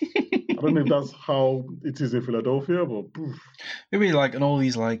 I don't know if that's how it is in Philadelphia, but poof. Maybe like in all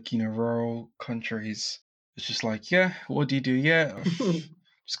these like rural countries, it's just like, yeah, what do you do? Yeah,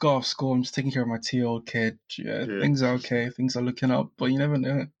 just go off school. I'm just taking care of my 2-year-old kid. Yeah, Yeah, things are just okay. Things are looking up, but you never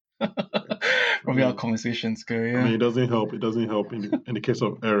know. I Probably how mean, conversations go. I mean, Yeah, it doesn't help. It doesn't help in the case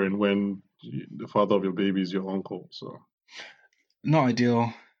of Aaron when the father of your baby is your uncle. So not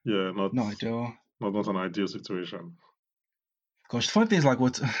ideal. yeah, Not ideal. not an ideal situation. Gosh, the funny thing is like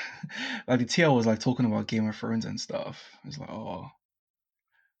what, like the TL was like talking about Game of Thrones and stuff. It's like, oh,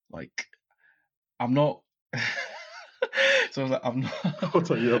 like I'm not. So I was like, I'm not.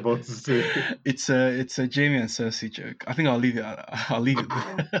 What are you about to say? It's a Jamie and Cersei joke. I think I'll leave it. I'll leave it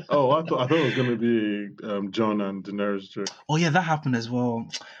there. Oh, I thought it was gonna be John and Daenerys joke. Oh yeah, that happened as well.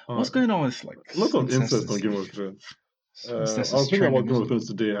 Uh, What's going on with like a lot of incest incest on is Game of Thrones. incest I was is thinking about trending, Game of isn't it? Thrones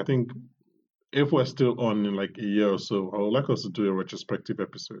today. I think if we're still on in like a year or so, I would like us to do a retrospective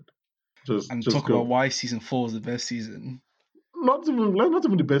episode. And Just talk about go why season 4 is the best season. not even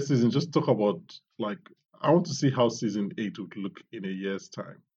the best season. Just talk about like I want to see how season 8 would look in a year's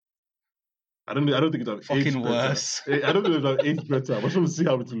time. I don't think it have aged Fucking better. worse. I don't think it have aged better. I just want to see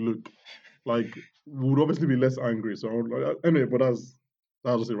how it will look. Like we would obviously be less angry. So I would, anyway, but that's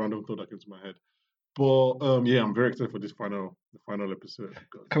that was just a random thought that came to my head. But yeah, I'm very excited for the final episode.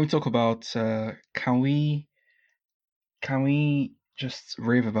 Can we talk about? Can we just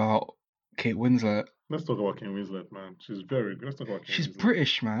rave about Kate Winslet? Let's talk about Kate Winslet, man. She's very good. Let's talk about Kate She's Winslet.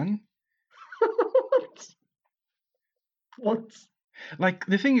 British, man. What? Like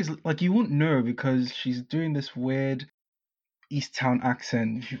the thing is, like you wouldn't know because she's doing this weird East Town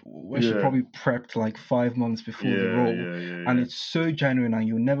accent where she probably prepped like 5 months before the role, and it's so genuine, and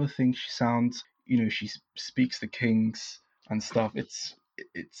you'll never think she sounds. She speaks the Kings and stuff. It's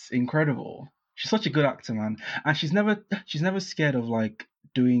incredible. She's such a good actor, man, and she's never scared of like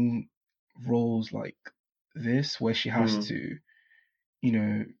doing roles like this where she has to,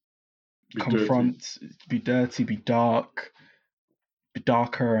 confront, be dirty, be dark, be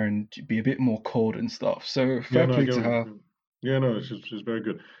darker, and be a bit more cold and stuff. So fair play to her. Yeah, no, she's very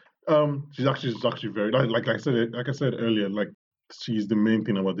good. She's actually very like I said earlier, like she's the main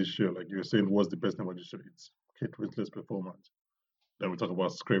thing about this show. Like you were saying, what's the best thing about this show? It's Kate Winslet's performance. Then we talk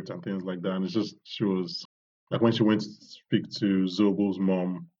about script and things like that, and it's just she was like when she went to speak to Zobel's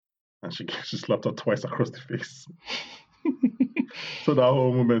mom, and she slapped her twice across the face. So that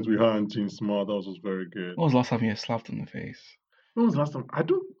whole moment with her and Jean Smart, that was very good. When was the last time you were slapped in the face? When was the last time?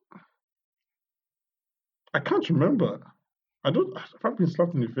 I can't remember. Have I been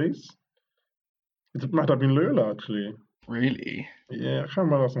slapped in the face? It might have been Loyola, actually. Really? Yeah, I can't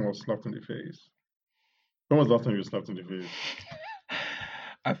remember last time I was slapped in the face. When was the last time you were slapped in the face?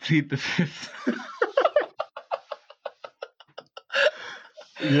 I plead the fifth.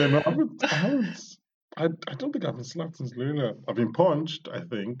 Yeah, no, I haven't. I don't think I've been slapped since Loyola. I've been punched, I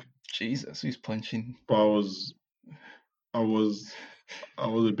think. Jesus, who's punching? But I was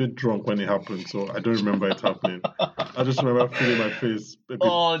a bit drunk when it happened, so I don't remember it happening. I just remember feeling my face a bit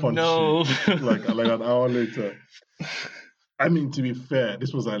punchy, no! like an hour later. I mean, to be fair,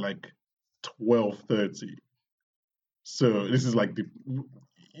 this was at like 12:30. So this is like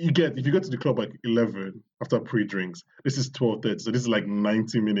if you go to the club like 11 after pre-drinks, this is 12:30. So this is like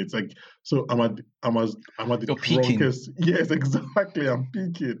 90 minutes. Like so, I'm at the drunkest. Yes, exactly. I'm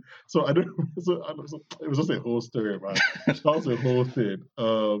peaking. So I don't. So it was just a whole story, man. That was a whole thing.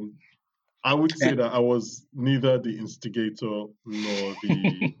 I would say that I was neither the instigator nor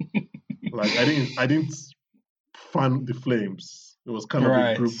the like. I didn't fan the flames. It was kind of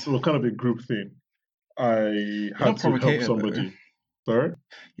a group. It was kind of a group thing. I had to help somebody. Sorry?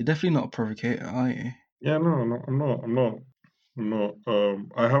 You're definitely not a provocateur, are you? Yeah, no, I'm not.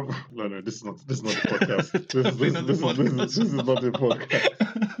 I have no. This is not the podcast. This is not the podcast.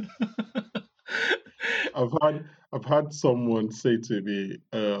 I've had someone say to me,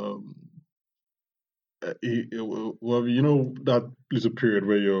 well, you know that little period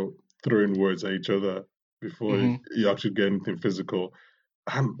where you're throwing words at each other before you actually get anything physical.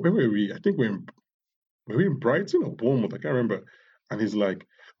 Where were we? I think were we in Brighton or Bournemouth? I can't remember. And he's like,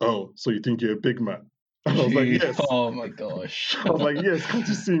 "Oh, so you think you're a big man?" And I was like, "Yes." Oh my gosh. I was like, "Yes, can't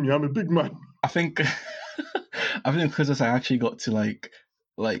you see me? I'm a big man." I think because I actually got to like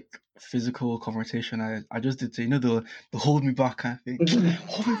physical confrontation. I just did say, the hold me back kind of thing.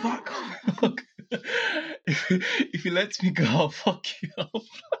 Hold me back. If you let me go, I'll fuck you up.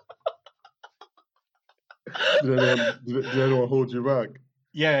 Did anyone hold you back?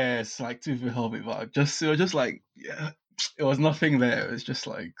 Yes, like two people held me back. Just like, yeah, it was nothing there. It was just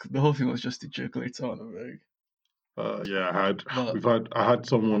like the whole thing was just a joke later on. Yeah, I had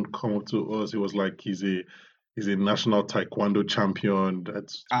someone come up to us. He was like, he's a national taekwondo champion.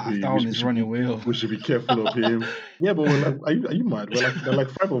 That one is running well. We should be careful of him. Yeah, but we're like, are you mad? We're like, there are like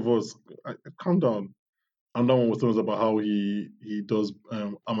 5 of us. Calm down. And that one was telling us about how he does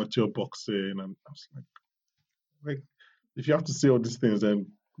amateur boxing, and I was like, if you have to say all these things, then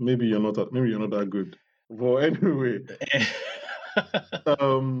maybe you're not that good. Well, anyway,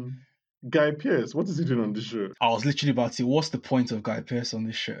 Guy Pearce, what is he doing on this show? I was literally about to. What's the point of Guy Pearce on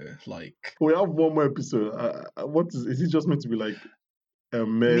this show? Like, we have one more episode. Is he just meant to be like a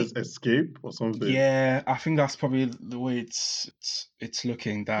mayor's escape or something? Yeah, I think that's probably the way it's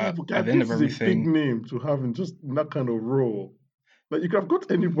looking. That at the end of everything, a big name to have in just in that kind of role. Like you could have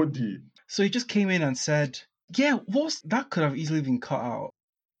got anybody. So he just came in and said, "Yeah, that could have easily been cut out."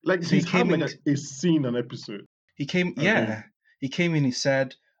 Like so he's had like a scene, an episode. He came, he came in. He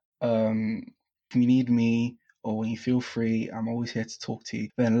said, "If you need me or when you feel free, I'm always here to talk to you."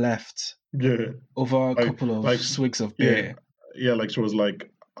 Then left. Yeah. Over a couple of swigs of beer. Yeah, like she was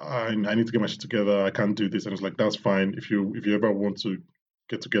like, I need to get my shit together. I can't do this. And it's like, that's fine. If you ever want to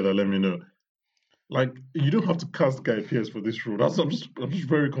get together, let me know. Like, you don't have to cast Guy Pearce for this role. I'm just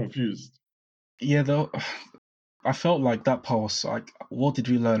very confused. Yeah, though. I felt like that part was like, what did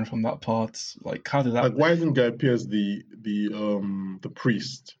we learn from that part? Like, how did that? Like, why isn't Guy Pearce the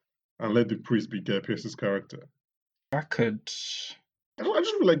priest and let the priest be Guy Pearce's character? That could. I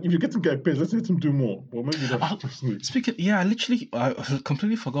just feel like if you're getting Guy Pearce, let's let him do more. But maybe that's just me. Speaking, yeah, I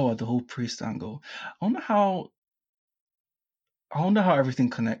completely forgot about the whole priest angle. I wonder how. I wonder how everything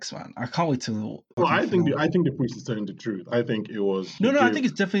connects, man. I can't wait till Well, fucking film. I think the priest is telling the truth. I think it was he No, I gave think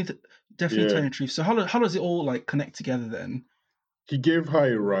it's definitely yeah telling the truth. So how does it all like connect together then? he gave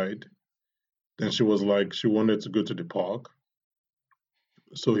her a ride. Then she was like she wanted to go to the park,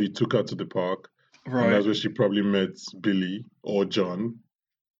 so he took her to the park, and Right. that's where she probably met Billy or John,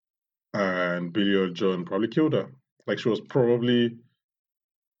 and Billy or John probably killed her. Like she was probably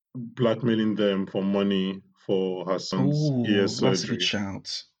blackmailing them for money for her son's ear Oh, that's a good surgery.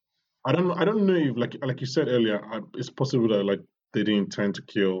 shout. I don't know if like you said earlier, it's possible that like they didn't intend to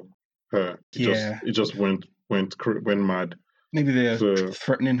kill her. Yeah, It just went mad. maybe they're So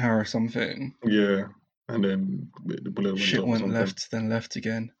threatening her or something. yeah, and then the bullet went Shit off or went something. left, then left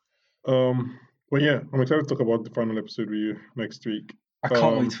again. But yeah, I'm excited to talk about the final episode with you next week. I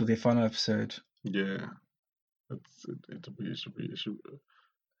can't wait Um, for the final episode. yeah, it should be,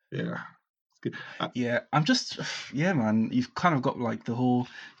 yeah. It's good. Yeah, I'm just, yeah, man. You've kind of got like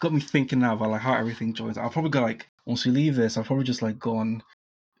got me thinking now about like how everything joins. I'll probably go like once we leave this, I'll probably just like uh,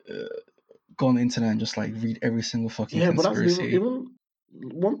 go on the internet and just like read every single fucking Yeah, but that's conspiracy even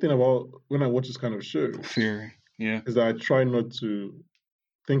one thing about when I watch this kind of shows theory. Yeah. is that I try not to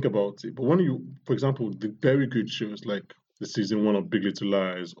think about it. But when you, for example, the very good shows like the season one of Big Little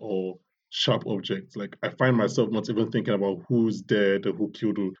Lies or Sharp Objects, like I find myself not even thinking about who's dead or who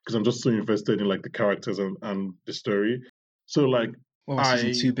killed who because I'm just so invested in like the characters and the story. So like What was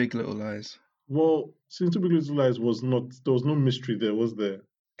season I 2 Big Little Lies? well, season two Big Little Lies was not there was no mystery there, was there?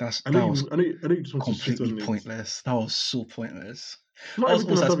 That was I know you just want to shit completely on it. pointless. That was so pointless. Not That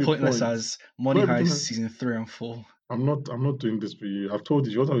was everything almost has as to have a pointless point. as Money Not everything Heist has, season 3 and 4. I'm not doing this for you. I've told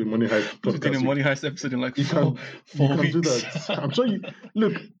you want to have a money heist We're doing a podcast. Money Heist episode in like You four can you four can do weeks. that. I'm sure you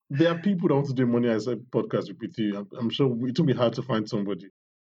look. There are people that want to do money as a podcast with you. I'm sure it will be hard to find somebody.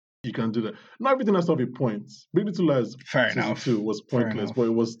 You can do that. Not everything has to have a point. Big Little Lies Fair season enough. two was Fair pointless, but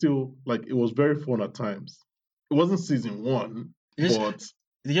enough. it was still like it was very fun at times. It wasn't season one, They just but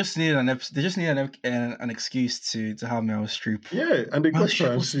they just needed an episode. They just needed an excuse to have Meryl Streep. yeah, and they Meryl got her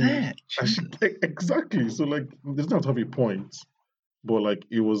Streep was there. and she Jesus. exactly. So like, it doesn't have to have a point, but like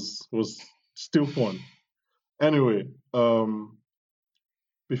it was still fun. Anyway,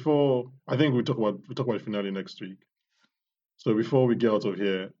 before I think we talk about the finale next week. So before we get out of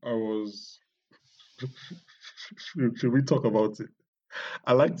here, I was should we talk about it?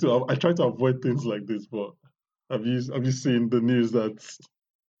 I try to avoid things like this, but have you seen the news that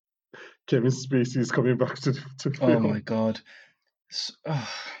Kevin Spacey is coming back to Oh my film? god.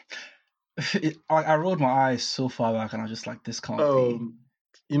 I rolled my eyes so far back, and I was just like, this can't be.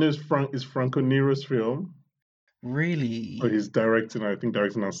 You know, it's Franco Nero's film, or Really? he's directing. I think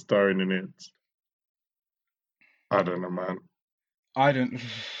directing and starring in it. I don't know, man. I don't.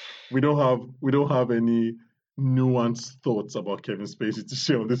 We don't have any nuanced thoughts about Kevin Spacey to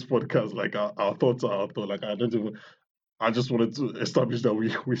share on this podcast. Like our thoughts are our thoughts. Like I don't even. I just wanted to establish that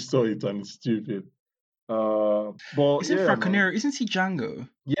we saw it and it's stupid. But Isn't yeah, man. Falconero? Isn't he Django?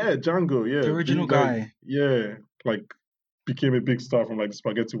 Yeah, Django. The Yeah, original big like guy. yeah, like became a big star from like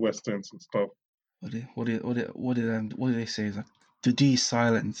spaghetti westerns and stuff. What did they say? It's like to D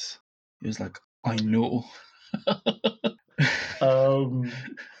silence. It was like, I know. Um,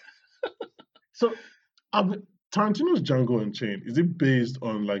 so Tarantino's Django Unchained, is it based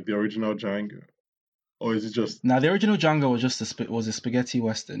on like the original Django, or is it just? Now the original Django was just was a spaghetti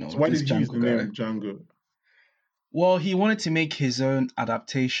western, So or why this did he use Django the guy. name Django? Well, he wanted to make his own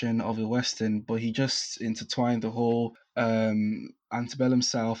adaptation of a western, but he just intertwined the whole antebellum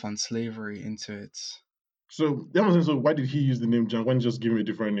South and slavery into it. So that was so. Why did he use the name Django? Why didn't he just give him a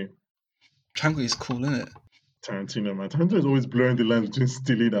different name? Django is cool, isn't it? Tarantino, man. Tarantino is always blurring the lines between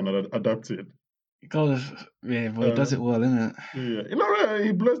stealing and adapted. God, yeah, but he does Uh, it well, isn't it? yeah, you know,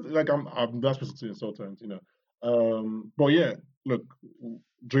 he blessed. Like I'm that person to insult Tarantino. But yeah, look,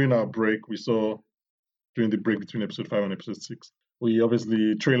 during our break, we saw during the break between episode 5 and episode 6, we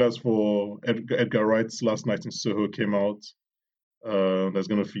obviously trailers for Edgar Wright's Last Night in Soho came out. That's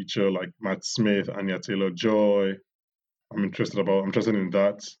going to feature like Matt Smith, Anya Taylor Joy. I'm interested in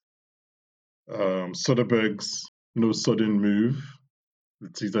that. Soderbergh's No Sudden Move. The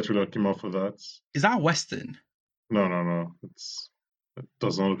teaser trailer came out for that. Is that a western? No. It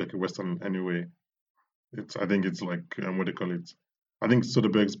does not look like a western anyway. I think it's like what do they call it? I think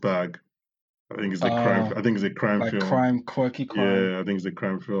Soderbergh's bag. I think it's a crime. I think it's a crime like film. quirky crime. Yeah, I think it's a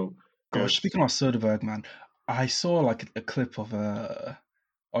crime film. Gosh, Yes, speaking of Soderbergh, man, I saw like a clip of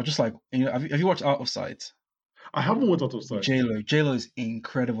or just like have you watched Out of Sight? I haven't watched Out of Sight, J-Lo is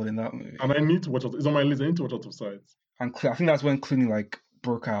incredible in that and movie, I need to watch it. It's on my list. I need to watch Out of Sight. and I think that's when Clooney like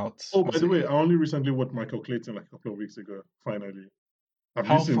broke out. Oh, by the way, I only recently watched Michael Clayton like a couple of weeks ago. Finally, have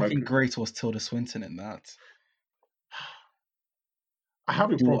you How seen fucking Michael? great was Tilda Swinton in that? I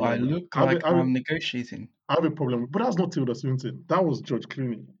have a Do I problem. look like I'm negotiating? I have a problem, but that's not Tilda Swinton. That was George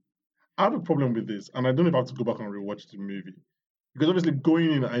Clooney. I have a problem with this, and I don't know if I have to go back and rewatch the movie because obviously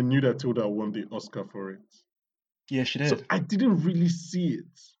going in, I knew that Tilda won the Oscar for it. Yeah, she So did. I didn't really see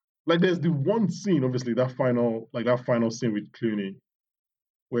it. Like there's the one scene, obviously that final scene with Clooney,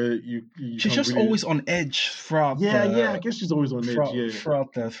 where you She's can just really, always on edge throughout yeah. I guess she's always on edge. Yeah,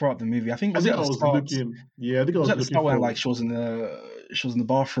 throughout the movie. I think I was it think at I the was start? looking. Yeah, I think I Was was it at the looking start when for. like she was in the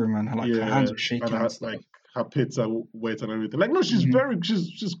bathroom and her hands Yeah, were and shaking I and had stuff. like her pits are wet and everything. Like no, she's Mhm.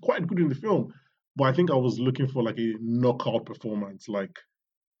 she's quite good in the film, but I think I was looking for like a knockout performance, like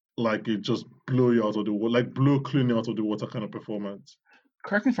it just blow you out of the water, like blow Clooney out of the water kind of performance.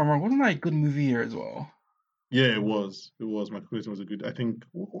 Correct me if I'm wrong. Wasn't that a good movie year as well? Yeah, it was. It was. Michael Clayton was a good. I think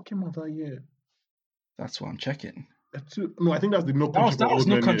what came out that year? That's what I'm checking. No, I think that's the No Country That for was Old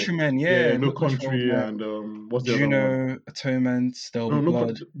No Men year. Countrymen. Yeah, Yeah, No No Country for Old Country Men. and what's the other one? Juno, Atonement, There'll Be No,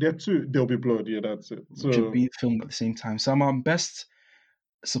 Blood, there are two. There'll be blood. Yeah, that's it. which would So be filmed at the same time. So my best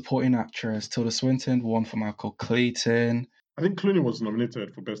supporting actress, Tilda Swinton, one for Michael Clayton. I think Clooney was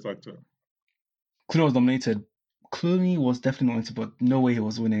nominated for Best Actor. Clooney was nominated. Clooney was definitely nominated, but no way he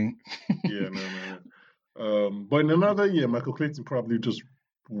was winning. Yeah, no. But in another year, Michael Clayton probably just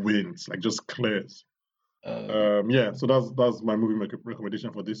wins, like just clears. Yeah. So that's my movie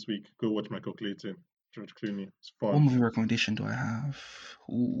recommendation for this week. Go watch Michael Clayton, George Clooney. It's What fun. movie recommendation do I have?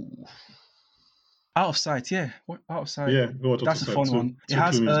 Ooh. Out of Sight, yeah. Out of Sight. Yeah, go watch Out That's of a Sight. fun one. It Two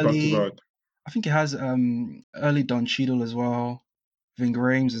has Clooney's back to early. back. I think it has early Don Cheadle as well. Ving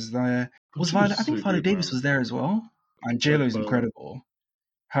Rhames is there. Don Cheadle's I think so Viola good, Davis man. was there as well. And J Lo Like is incredible.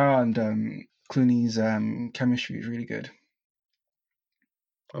 Her and Clooney's chemistry is really good.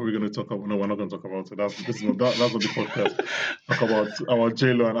 are we going to talk about? No, we're not going to talk about it. That's not the podcast. Talk about our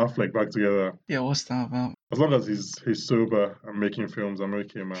J-Lo and Affleck back together. Yeah, what's that about? As long as he's sober and making films, I'm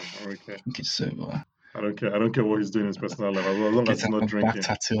okay, man. I'm okay. I think it's sober. I don't care. I don't care what he's doing in his personal life. As long as he's not a drinking. back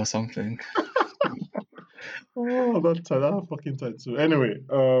tattoo or something. Oh, that fucking tattoo. Anyway,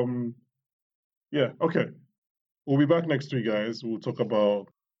 yeah, okay. We'll be back next week, guys. We'll talk about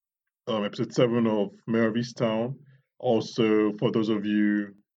episode 7 of Mayor of Easttown. Also, for those of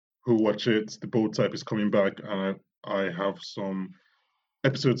you who watch it, The Bold Type is coming back, and I have some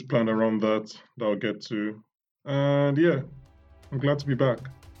episodes planned around that I'll get to. And yeah, I'm glad to be back.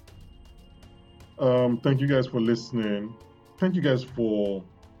 Thank you guys for listening. Thank you guys for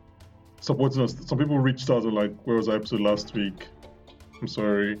supporting us. Some people reached out and like, where was our episode last week? I'm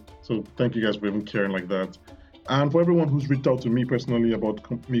sorry. So thank you guys for even caring like that. And for everyone who's reached out to me personally about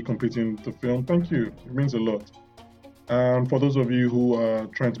me completing the film, thank you. It means a lot. And for those of you who are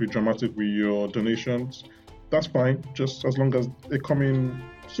trying to be dramatic with your donations, that's fine. Just as long as they come in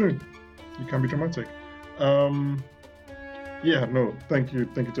soon, you can be dramatic. Yeah, no, thank you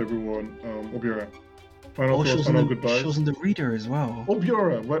to everyone. Obiora, final thoughts, final goodbyes. She was in The Reader as well.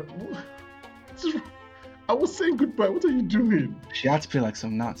 Obiora, what? I was saying goodbye. What are you doing? She had to play like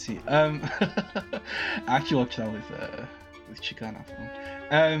some Nazi. I actually watched that with Chica and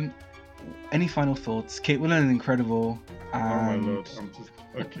Afro. Any final thoughts? Kate Winslet is incredible. Oh my lord, I'm just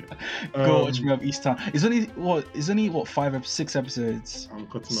okay. Go watch Mayor of Easttown. It's only 6 episodes. I'm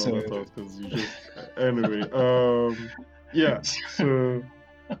cutting all that out because you just anyway. Yeah. So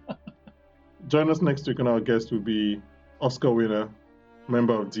join us next week, and our guest will be Oscar winner,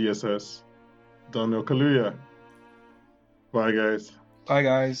 member of DSS, Daniel Kaluuya. Bye, guys. Bye,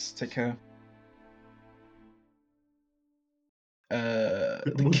 guys. Take care.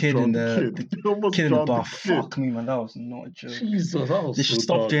 The kid in the bar. Fuck me, man. That was not a joke. Jesus, that was They should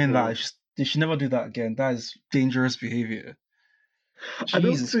stop doing that. They should never do that again. That is dangerous behavior.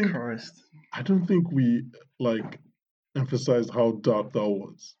 Jesus Christ. I don't think we like emphasized how dark that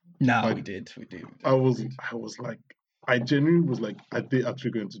was. No, like, we did. I was like, I genuinely was like, are they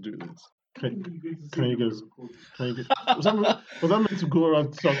actually going to do this? Can you guys? Was I meant to go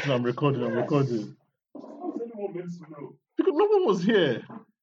around shouting, I'm recording? Because no one was here.